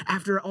thing.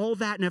 After all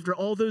that and after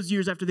all those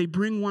years, after they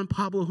bring Juan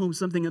Pablo home,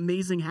 something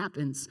amazing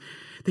happens.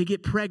 They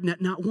get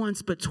pregnant not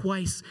once but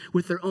twice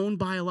with their own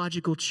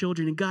biological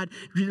children. And God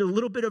did a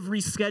little bit of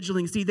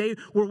rescheduling. See, they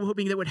were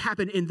hoping that would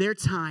happen in their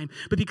time.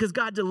 But because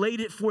God delayed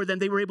it for them,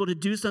 they were able to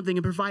do something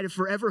and provide a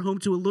forever home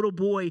to a little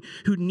boy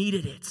who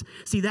needed it.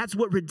 See, that's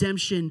what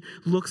redemption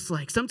looks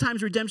like.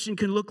 Sometimes redemption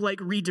can look like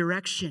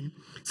redirection.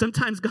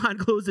 Sometimes God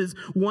closes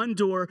one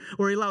door,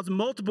 or he allows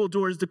multiple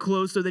doors to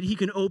close so that he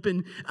can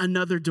open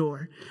another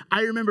door.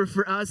 I remember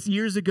for us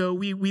years ago,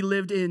 we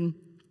lived in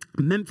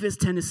Memphis,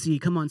 Tennessee.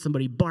 Come on,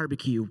 somebody,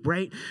 barbecue,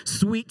 right?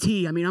 Sweet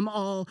tea. I mean, I'm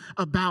all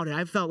about it.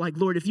 I felt like,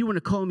 Lord, if you want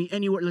to call me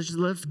anywhere,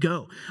 let's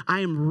go. I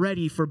am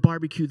ready for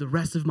barbecue the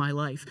rest of my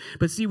life.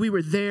 But see, we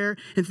were there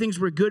and things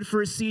were good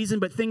for a season,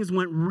 but things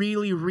went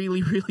really,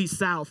 really, really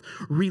south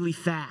really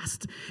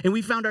fast. And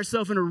we found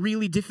ourselves in a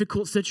really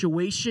difficult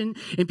situation,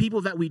 and people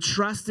that we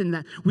trust and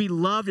that we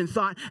loved and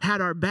thought had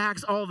our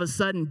backs all of a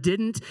sudden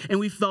didn't. And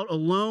we felt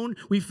alone.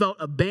 We felt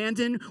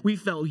abandoned. We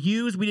felt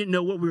used. We didn't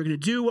know what we were going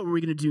to do, what were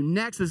we going to do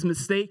next.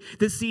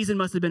 This season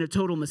must have been a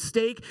total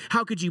mistake.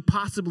 How could you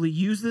possibly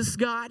use this,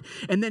 God?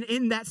 And then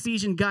in that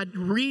season, God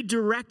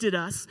redirected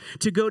us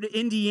to go to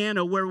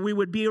Indiana, where we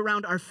would be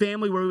around our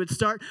family, where we would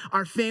start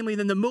our family. And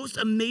then the most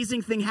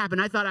amazing thing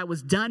happened. I thought I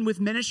was done with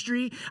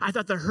ministry. I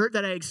thought the hurt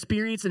that I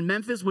experienced in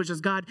Memphis was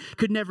just God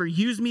could never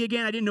use me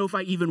again. I didn't know if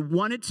I even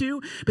wanted to.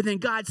 But then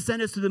God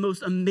sent us to the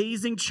most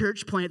amazing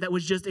church plant that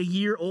was just a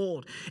year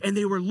old. And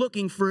they were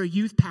looking for a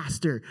youth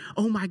pastor.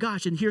 Oh my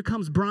gosh. And here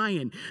comes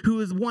Brian, who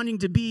was wanting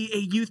to be a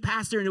youth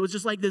pastor, and it was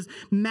just like this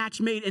match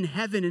made in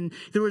heaven. And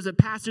there was a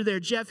pastor there,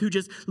 Jeff, who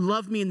just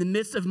loved me in the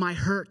midst of my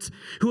hurt,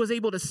 who was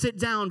able to sit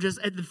down just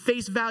at the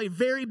face value,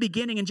 very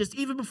beginning, and just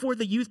even before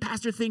the youth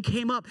pastor thing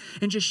came up,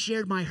 and just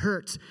shared my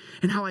hurt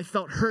and how I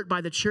felt hurt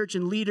by the church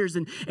and leaders,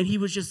 and he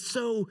was just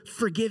so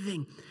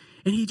forgiving.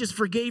 And he just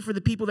forgave for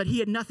the people that he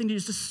had nothing to do.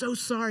 He's just so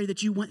sorry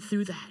that you went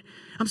through that.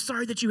 I'm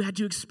sorry that you had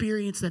to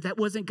experience that. That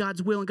wasn't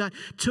God's will. And God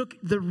took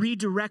the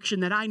redirection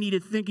that I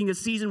needed, thinking a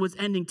season was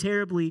ending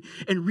terribly,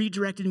 and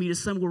redirected me to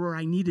somewhere where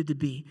I needed to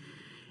be.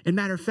 And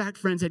matter of fact,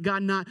 friends, had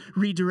God not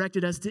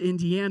redirected us to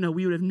Indiana,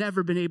 we would have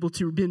never been able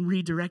to have been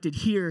redirected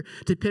here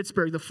to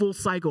Pittsburgh, the full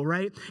cycle,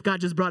 right? God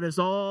just brought us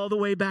all the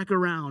way back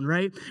around,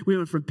 right? We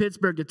went from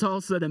Pittsburgh to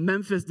Tulsa to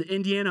Memphis to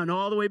Indiana and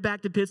all the way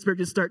back to Pittsburgh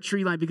to start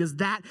Treeline, because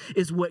that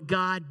is what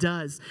God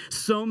does.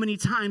 So many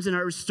times in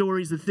our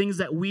stories, the things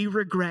that we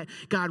regret,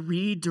 God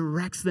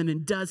redirects them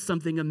and does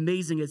something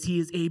amazing as he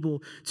is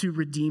able to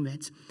redeem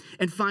it.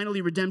 And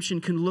finally, redemption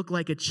can look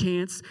like a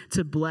chance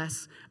to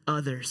bless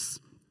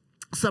others.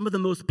 some of the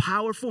most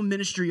powerful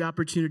ministry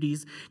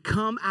opportunities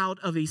come out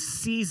of a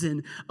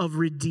season of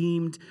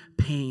redeemed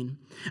pain.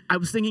 I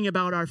was thinking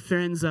about our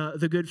friends, our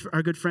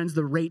good friends,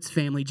 the Rates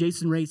family.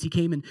 Jason Rates, he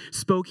came and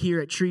spoke here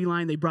at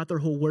Treeline. They brought their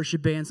whole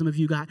worship band. Some of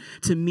you got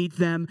to meet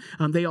them.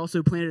 They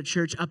also planted a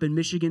church up in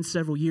Michigan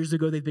several years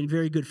ago. They've been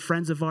very good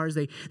friends of ours.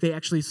 They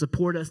actually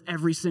support us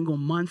every single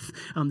month.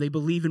 They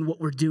believe in what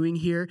we're doing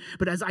here.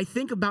 But as I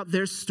think about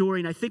their story,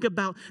 and I think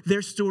about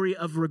their story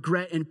of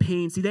regret and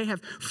pain, see, they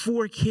have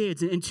 4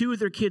 kids, and 2 of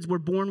their kids were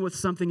born with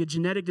something, a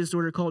genetic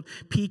disorder called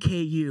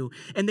PKU,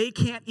 and they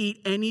can't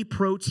eat any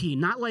protein.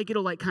 Not like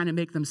it'll kind of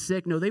make them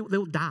sick. No,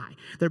 they'll die.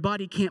 Their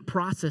body can't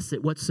process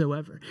it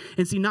whatsoever.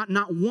 And see, not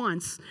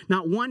once,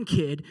 not 1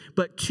 kid,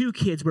 but 2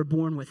 kids were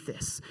born with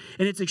this.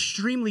 And it's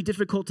extremely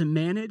difficult to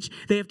manage.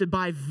 They have to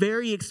buy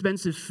very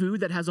expensive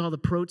food that has all the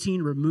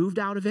protein removed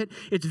out of it.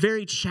 It's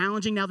very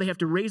challenging. Now they have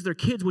to raise their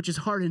kids, which is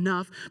hard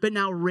enough, but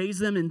now raise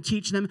them and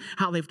teach them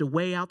how they have to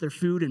weigh out their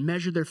food and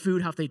measure their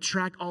food, how they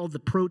track all the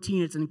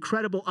protein. It's an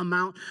incredible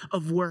amount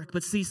of work.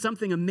 But see,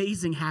 something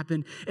amazing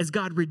happened as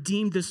God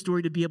redeemed this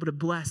story to be able to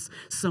bless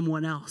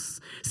someone else.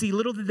 See,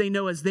 little did they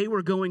know as they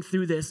were going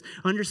through this,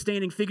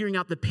 understanding, figuring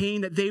out the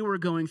pain that they were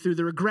going through,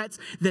 the regrets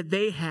that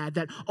they had,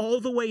 that all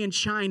the way in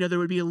China, there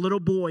would be a little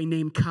boy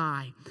named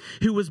Kai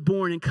who was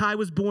born. And Kai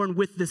was born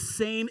with the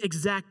same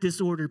exact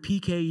disorder,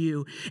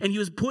 PKU. And he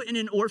was put in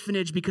an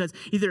orphanage because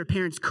either her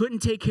parents couldn't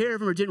take care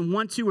of him or didn't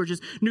want to, or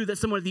just knew that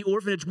someone at the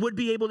orphanage would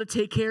be able to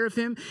take care of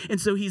him. And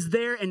so he's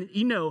there, and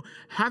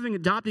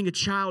adopting a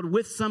child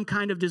with some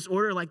kind of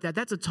disorder like that,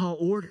 that's a tall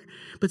order.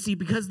 But see,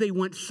 because they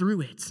went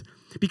through it,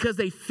 because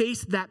they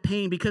faced that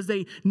pain, because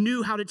they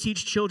knew how to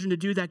teach children to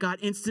do that, God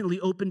instantly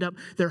opened up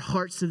their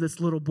hearts to this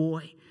little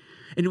boy.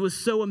 And it was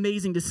so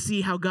amazing to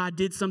see how God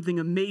did something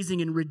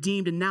amazing and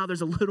redeemed. And now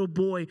there's a little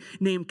boy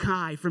named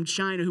Kai from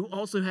China who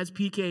also has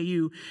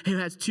PKU, who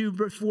has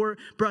 4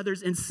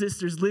 brothers and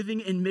sisters living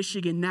in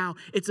Michigan now.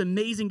 It's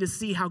amazing to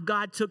see how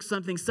God took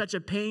something, such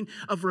a pain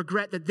of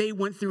regret that they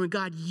went through, and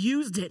God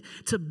used it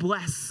to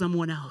bless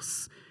someone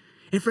else.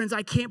 And friends,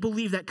 I can't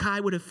believe that Kai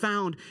would have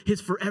found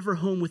his forever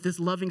home with this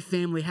loving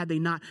family had they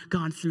not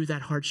gone through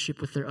that hardship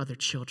with their other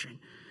children.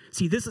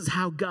 See, this is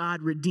how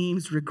God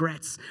redeems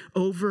regrets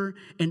over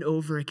and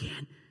over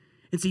again.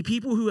 And see,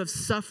 people who have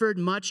suffered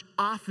much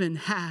often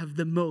have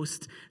the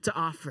most to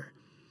offer.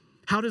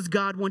 How does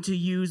God want to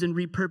use and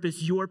repurpose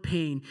your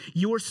pain,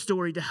 your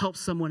story to help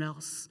someone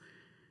else?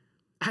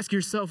 Ask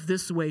yourself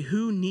this way: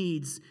 who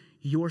needs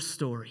your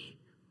story?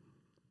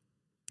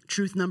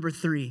 Truth number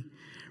 3.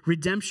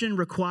 Redemption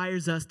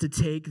requires us to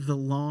take the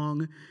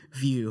long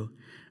view.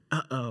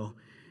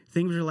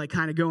 Things are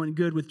kind of going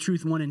good with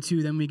truth 1 and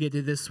 2. Then we get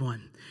to this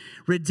one.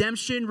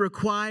 Redemption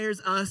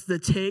requires us to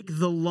take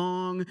the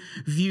long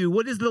view.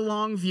 What is the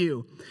long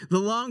view? The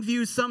long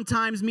view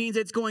sometimes means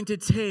it's going to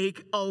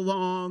take a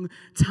long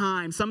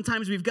time.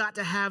 Sometimes we've got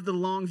to have the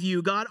long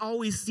view. God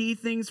always sees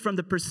things from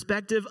the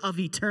perspective of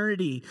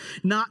eternity,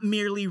 not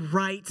merely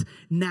right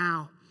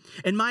now.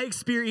 And my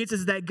experience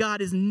is that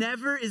God is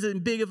never as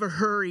big of a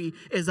hurry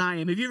as I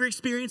am. Have you ever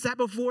experienced that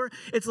before?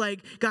 It's like,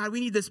 God, we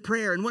need this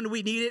prayer. And when do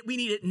we need it? We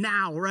need it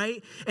now,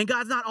 right? And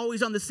God's not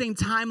always on the same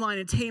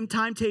timeline and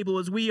timetable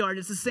as we are. And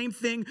it's the same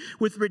thing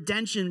with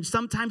redemption.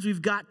 Sometimes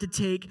we've got to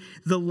take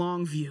the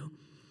long view.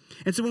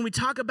 And so when we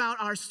talk about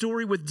our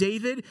story with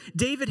David,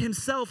 David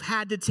himself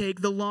had to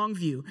take the long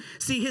view.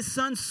 See, his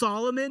son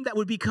Solomon that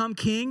would become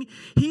king,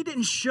 he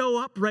didn't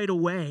show up right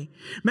away.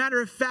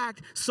 Matter of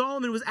fact,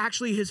 Solomon was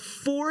actually his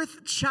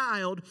 4th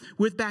child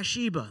with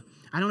Bathsheba.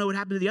 I don't know what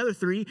happened to the other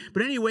 3,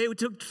 but anyway, it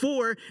took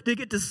 4 to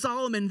get to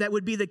Solomon that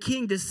would be the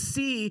king, to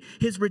see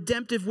his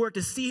redemptive work,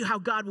 to see how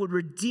God would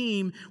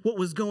redeem what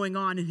was going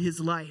on in his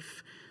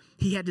life.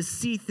 He had to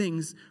see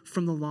things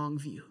from the long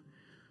view.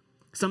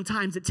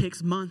 Sometimes it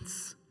takes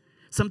months.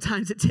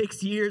 Sometimes it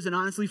takes years, and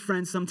honestly,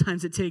 friends,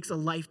 sometimes it takes a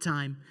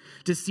lifetime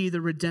to see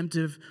the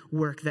redemptive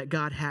work that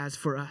God has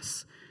for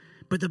us.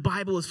 But the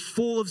Bible is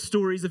full of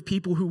stories of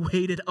people who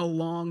waited a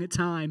long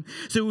time.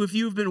 So if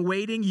you've been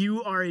waiting,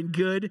 you are in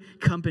good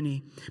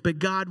company. But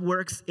God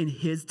works in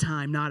his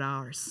time, not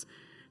ours,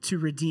 to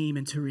redeem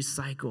and to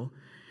recycle.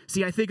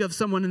 See, I think of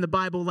someone in the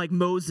Bible like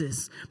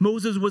Moses.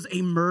 Moses was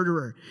a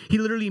murderer. He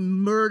literally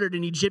murdered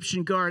an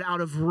Egyptian guard out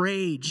of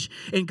rage,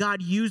 and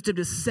God used him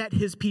to set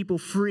his people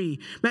free.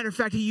 Matter of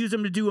fact, he used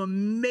him to do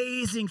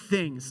amazing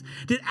things,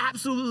 did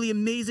absolutely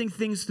amazing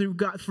things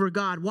for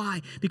God.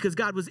 Why? Because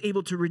God was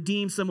able to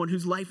redeem someone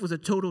whose life was a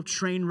total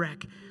train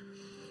wreck.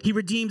 He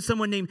redeemed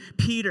someone named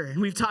Peter, and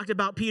we've talked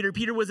about Peter.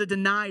 Peter was a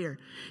denier.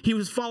 He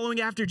was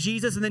following after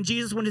Jesus, and then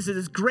Jesus went into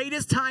his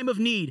greatest time of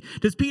need.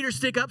 Does Peter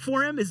stick up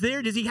for him? Does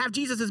he have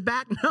Jesus'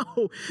 back?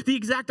 No, the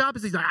exact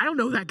opposite. He's like, I don't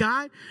know that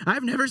guy.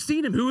 I've never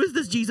seen him. Who is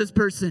this Jesus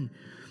person?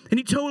 And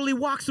he totally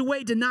walks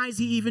away, denies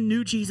he even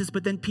knew Jesus.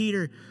 But then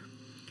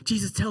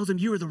Jesus tells him,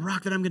 you are the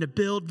rock that I'm going to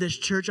build this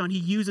church on. He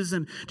uses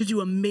him to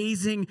do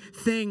amazing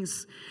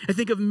things. I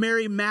think of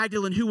Mary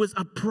Magdalene, who was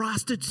a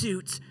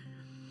prostitute.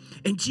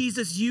 And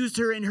Jesus used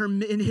her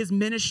in his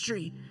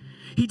ministry.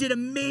 He did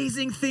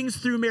amazing things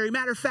through Mary.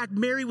 Matter of fact,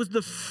 Mary was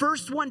the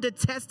first one to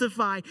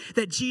testify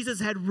that Jesus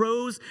had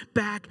rose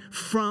back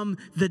from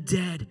the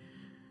dead.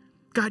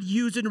 God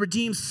used and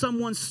redeemed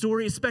someone's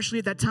story, especially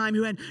at that time,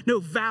 who had no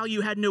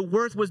value, had no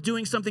worth, was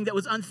doing something that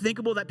was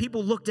unthinkable, that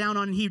people looked down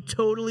on, and he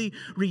totally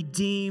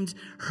redeemed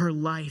her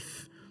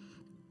life.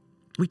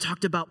 We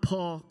talked about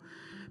Paul.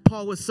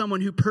 Paul was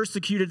someone who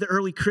persecuted the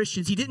early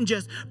Christians. He didn't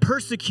just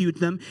persecute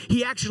them,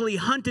 he actually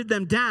hunted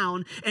them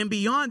down, and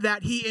beyond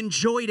that, he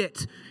enjoyed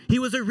it. He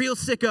was a real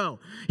sicko.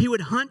 He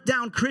would hunt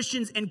down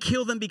Christians and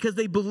kill them because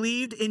they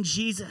believed in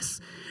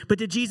Jesus. But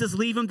did Jesus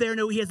leave him there?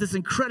 No, he has this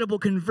incredible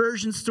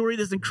conversion story,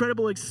 this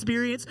incredible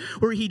experience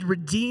where he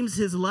redeems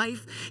his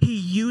life. He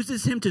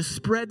uses him to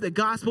spread the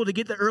gospel, to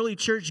get the early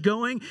church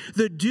going.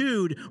 The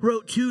dude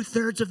wrote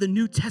 2/3 of the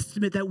New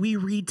Testament that we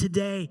read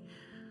today.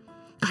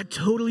 God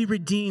totally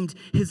redeemed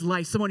his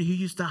life. Someone who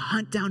used to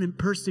hunt down and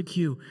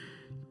persecute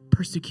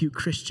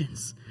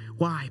Christians.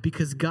 Why?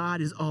 Because God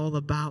is all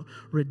about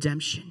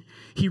redemption.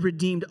 He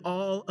redeemed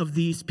all of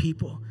these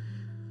people.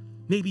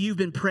 Maybe you've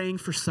been praying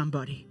for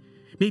somebody.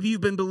 Maybe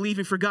you've been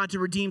believing for God to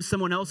redeem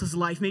someone else's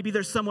life. Maybe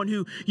there's someone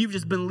who you've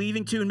just been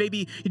leaving to, and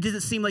maybe it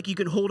doesn't seem like you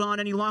can hold on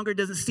any longer. It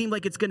doesn't seem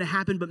like it's going to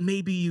happen, but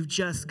maybe you've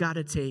just got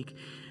to take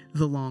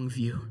the long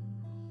view.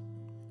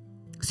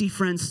 See,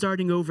 friends,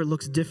 starting over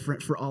looks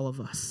different for all of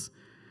us.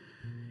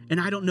 And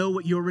I don't know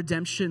what your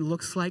redemption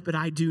looks like, but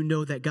I do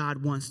know that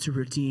God wants to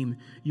redeem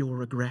your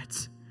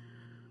regret.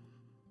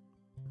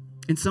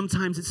 And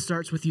sometimes it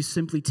starts with you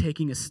simply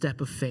taking a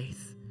step of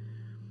faith.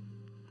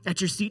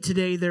 At your seat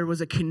today, there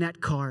was a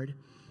Connect card.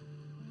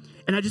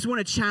 And I just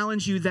want to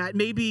challenge you that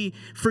maybe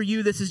for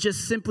you, this is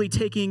just simply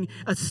taking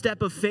a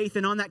step of faith.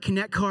 And on that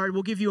Connect card,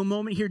 we'll give you a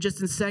moment here just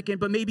in a second,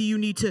 but maybe you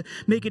need to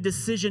make a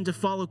decision to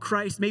follow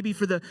Christ, maybe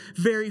for the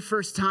very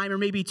first time, or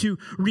maybe to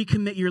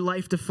recommit your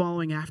life to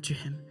following after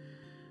him.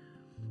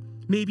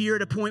 Maybe you're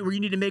at a point where you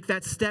need to make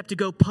that step to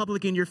go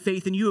public in your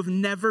faith and you have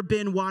never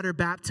been water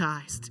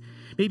baptized.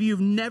 Maybe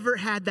you've never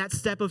had that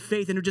step of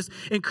faith, and I just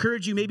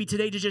encourage you maybe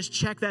today to just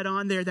check that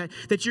on there,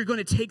 that you're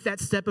going to take that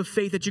step of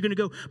faith, that you're going to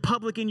go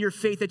public in your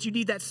faith, that you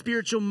need that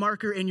spiritual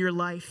marker in your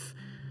life.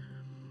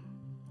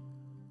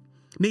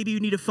 Maybe you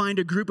need to find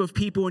a group of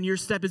people, and your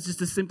step is just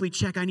to simply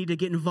check, I need to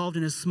get involved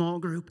in a small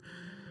group.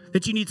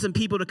 That you need some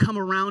people to come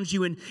around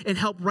you and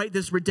help write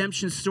this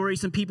redemption story,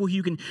 some people who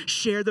you can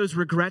share those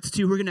regrets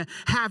to, who are going to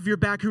have your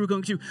back, who are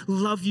going to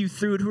love you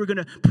through it, who are going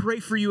to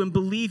pray for you and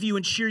believe you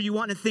and cheer you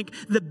on and think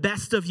the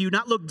best of you,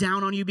 not look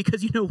down on you,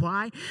 because you know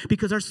why?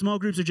 Because our small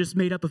groups are just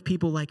made up of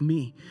people like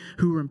me,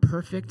 who are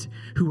imperfect,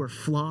 who are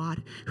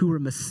flawed, who are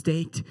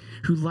mistaked,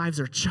 whose lives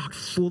are chock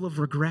full of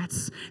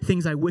regrets,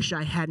 things I wish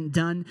I hadn't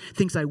done,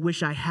 things I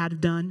wish I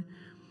had done.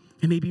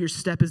 And maybe your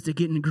step is to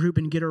get in a group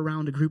and get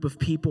around a group of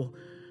people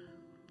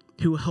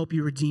who will help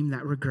you redeem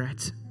that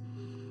regret.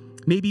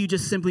 Maybe you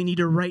just simply need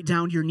to write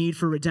down your need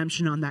for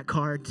redemption on that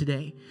card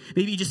today.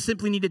 Maybe you just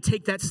simply need to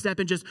take that step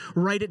and just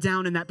write it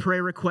down in that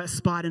prayer request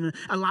spot and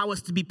allow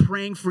us to be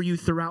praying for you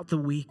throughout the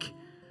week.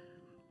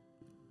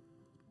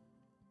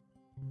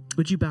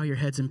 Would you bow your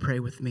heads and pray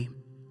with me?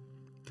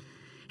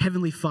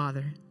 Heavenly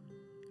Father,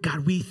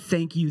 God, we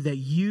thank you that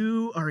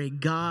you are a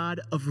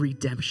God of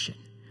redemption.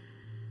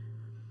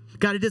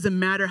 God, it doesn't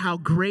matter how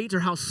great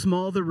or how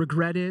small the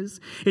regret is.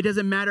 It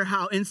doesn't matter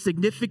how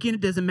insignificant.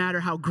 It doesn't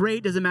matter how great.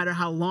 It doesn't matter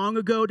how long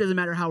ago. It doesn't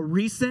matter how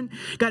recent.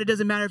 God, it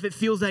doesn't matter if it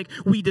feels like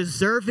we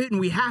deserve it and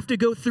we have to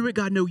go through it.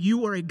 God, no,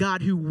 you are a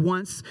God who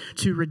wants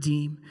to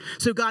redeem.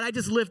 So God, I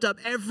just lift up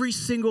every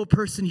single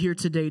person here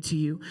today to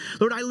you.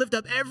 Lord, I lift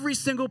up every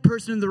single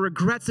person and the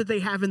regrets that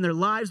they have in their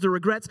lives, the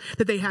regrets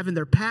that they have in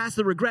their past,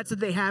 the regrets that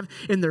they have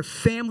in their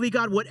family.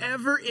 God,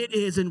 whatever it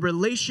is, in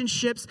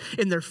relationships,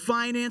 in their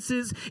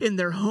finances, in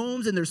their home,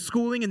 in their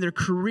schooling, in their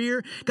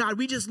career. God,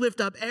 we just lift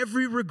up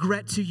every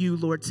regret to you,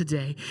 Lord,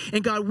 today.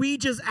 And God, we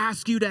just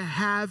ask you to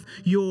have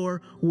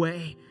your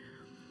way.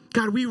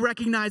 God, we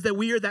recognize that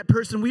we are that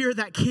person, we are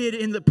that kid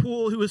in the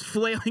pool who is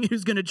flailing,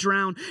 who's going to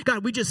drown.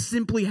 God, we just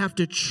simply have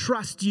to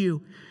trust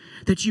you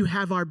that you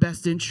have our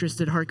best interest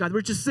at heart. God,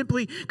 we're just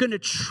simply going to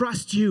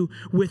trust you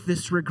with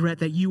this regret,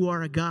 that you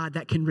are a God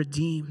that can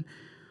redeem.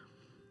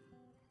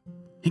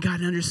 And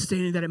God,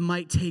 understanding that it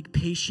might take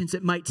patience,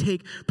 it might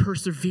take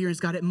perseverance,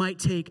 God, it might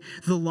take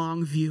the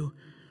long view.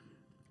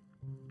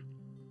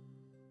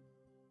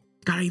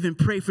 God, I even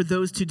pray for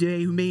those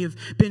today who may have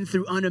been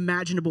through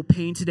unimaginable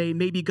pain today.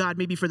 Maybe, God,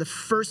 maybe for the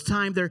first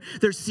time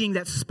they're seeing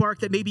that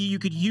spark, that maybe you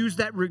could use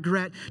that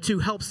regret to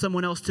help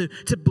someone else, to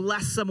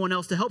bless someone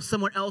else, to help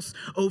someone else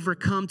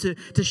overcome,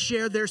 to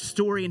share their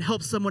story and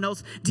help someone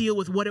else deal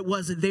with what it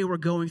was that they were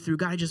going through.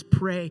 God, I just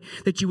pray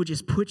that you would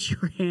just put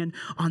your hand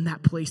on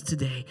that place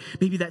today.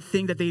 Maybe that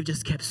thing that they've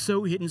just kept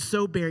so hidden,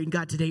 so buried. And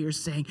God, today you're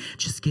saying,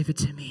 just give it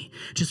to me.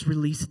 Just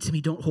release it to me.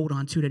 Don't hold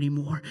on to it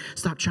anymore.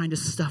 Stop trying to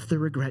stuff the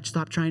regret.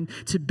 Stop trying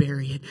to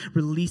bury it.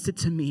 Release it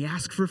to me.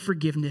 Ask for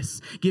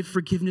forgiveness. Give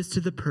forgiveness to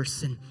the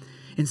person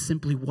and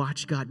simply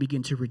watch God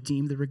begin to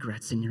redeem the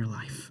regrets in your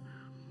life.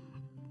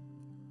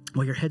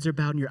 while your heads are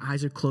bowed and your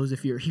eyes are closed,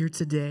 if you're here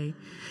today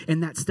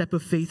and that step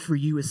of faith for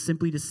you is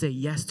simply to say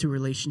yes to a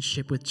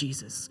relationship with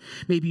Jesus.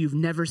 Maybe you've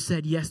never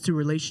said yes to a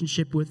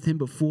relationship with him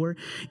before.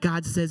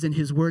 God says in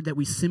his word that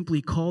we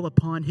simply call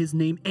upon his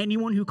name.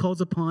 Anyone who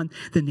calls upon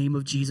the name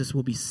of Jesus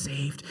will be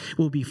saved,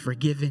 will be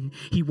forgiven.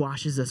 He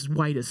washes us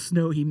white as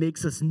snow. He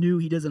makes us new.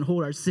 He doesn't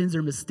hold our sins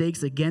or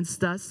mistakes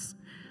against us.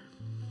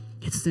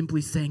 It's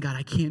simply saying, God,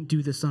 I can't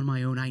do this on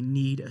my own. I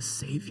need a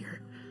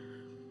Savior.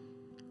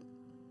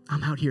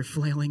 I'm out here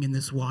flailing in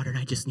this water, and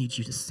I just need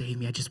you to save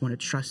me. I just want to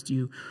trust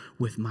you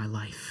with my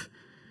life.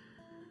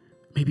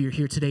 Maybe you're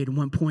here today, at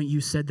one point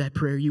you said that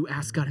prayer, you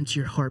asked God into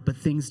your heart, but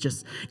things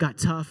just got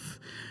tough.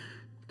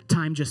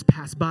 Time just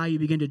passed by. You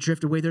begin to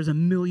drift away. There's a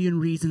million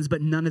reasons,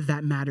 but none of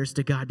that matters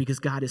to God because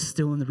God is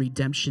still in the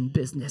redemption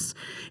business,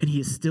 and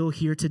he is still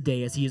here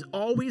today as he has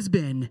always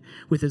been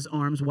with his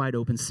arms wide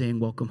open saying,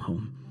 welcome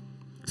home.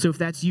 So if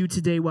that's you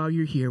today while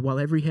you're here, while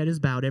every head is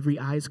bowed, every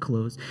eye is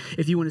closed,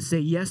 if you want to say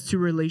yes to a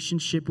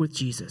relationship with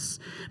Jesus,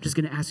 I'm just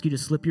going to ask you to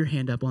slip your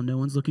hand up while no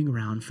one's looking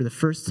around. For the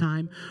first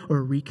time or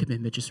a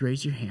recommitment, just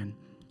raise your hand.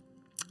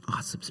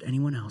 Awesome. Is there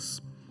anyone else?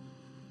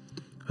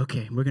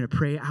 Okay, we're going to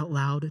pray out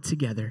loud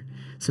together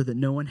so that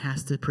no one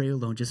has to pray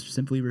alone. Just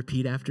simply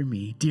repeat after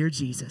me. Dear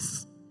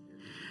Jesus,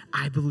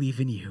 I believe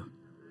in you.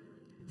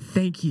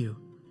 Thank you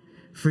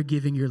for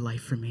giving your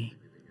life for me.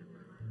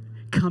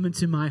 Come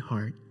into my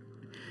heart.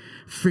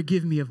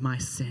 Forgive me of my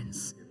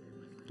sins.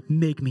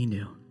 Make me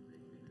new.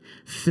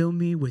 Fill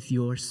me with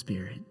your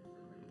Spirit.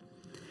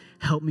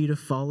 Help me to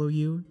follow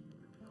you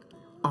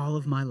all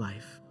of my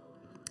life.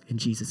 In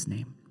Jesus'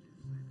 name,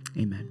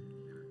 amen.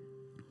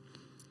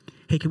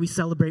 Hey, can we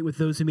celebrate with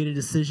those who made a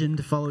decision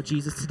to follow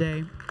Jesus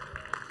today?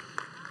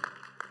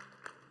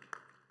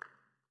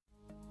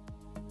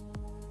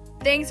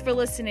 Thanks for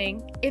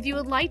listening. If you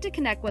would like to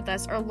connect with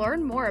us or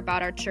learn more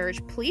about our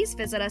church, please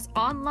visit us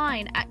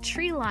online at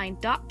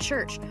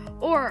treeline.church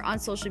or on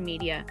social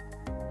media.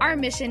 Our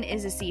mission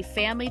is to see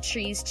family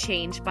trees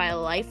changed by a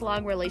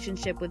lifelong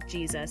relationship with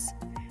Jesus.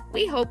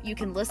 We hope you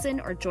can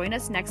listen or join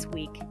us next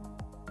week.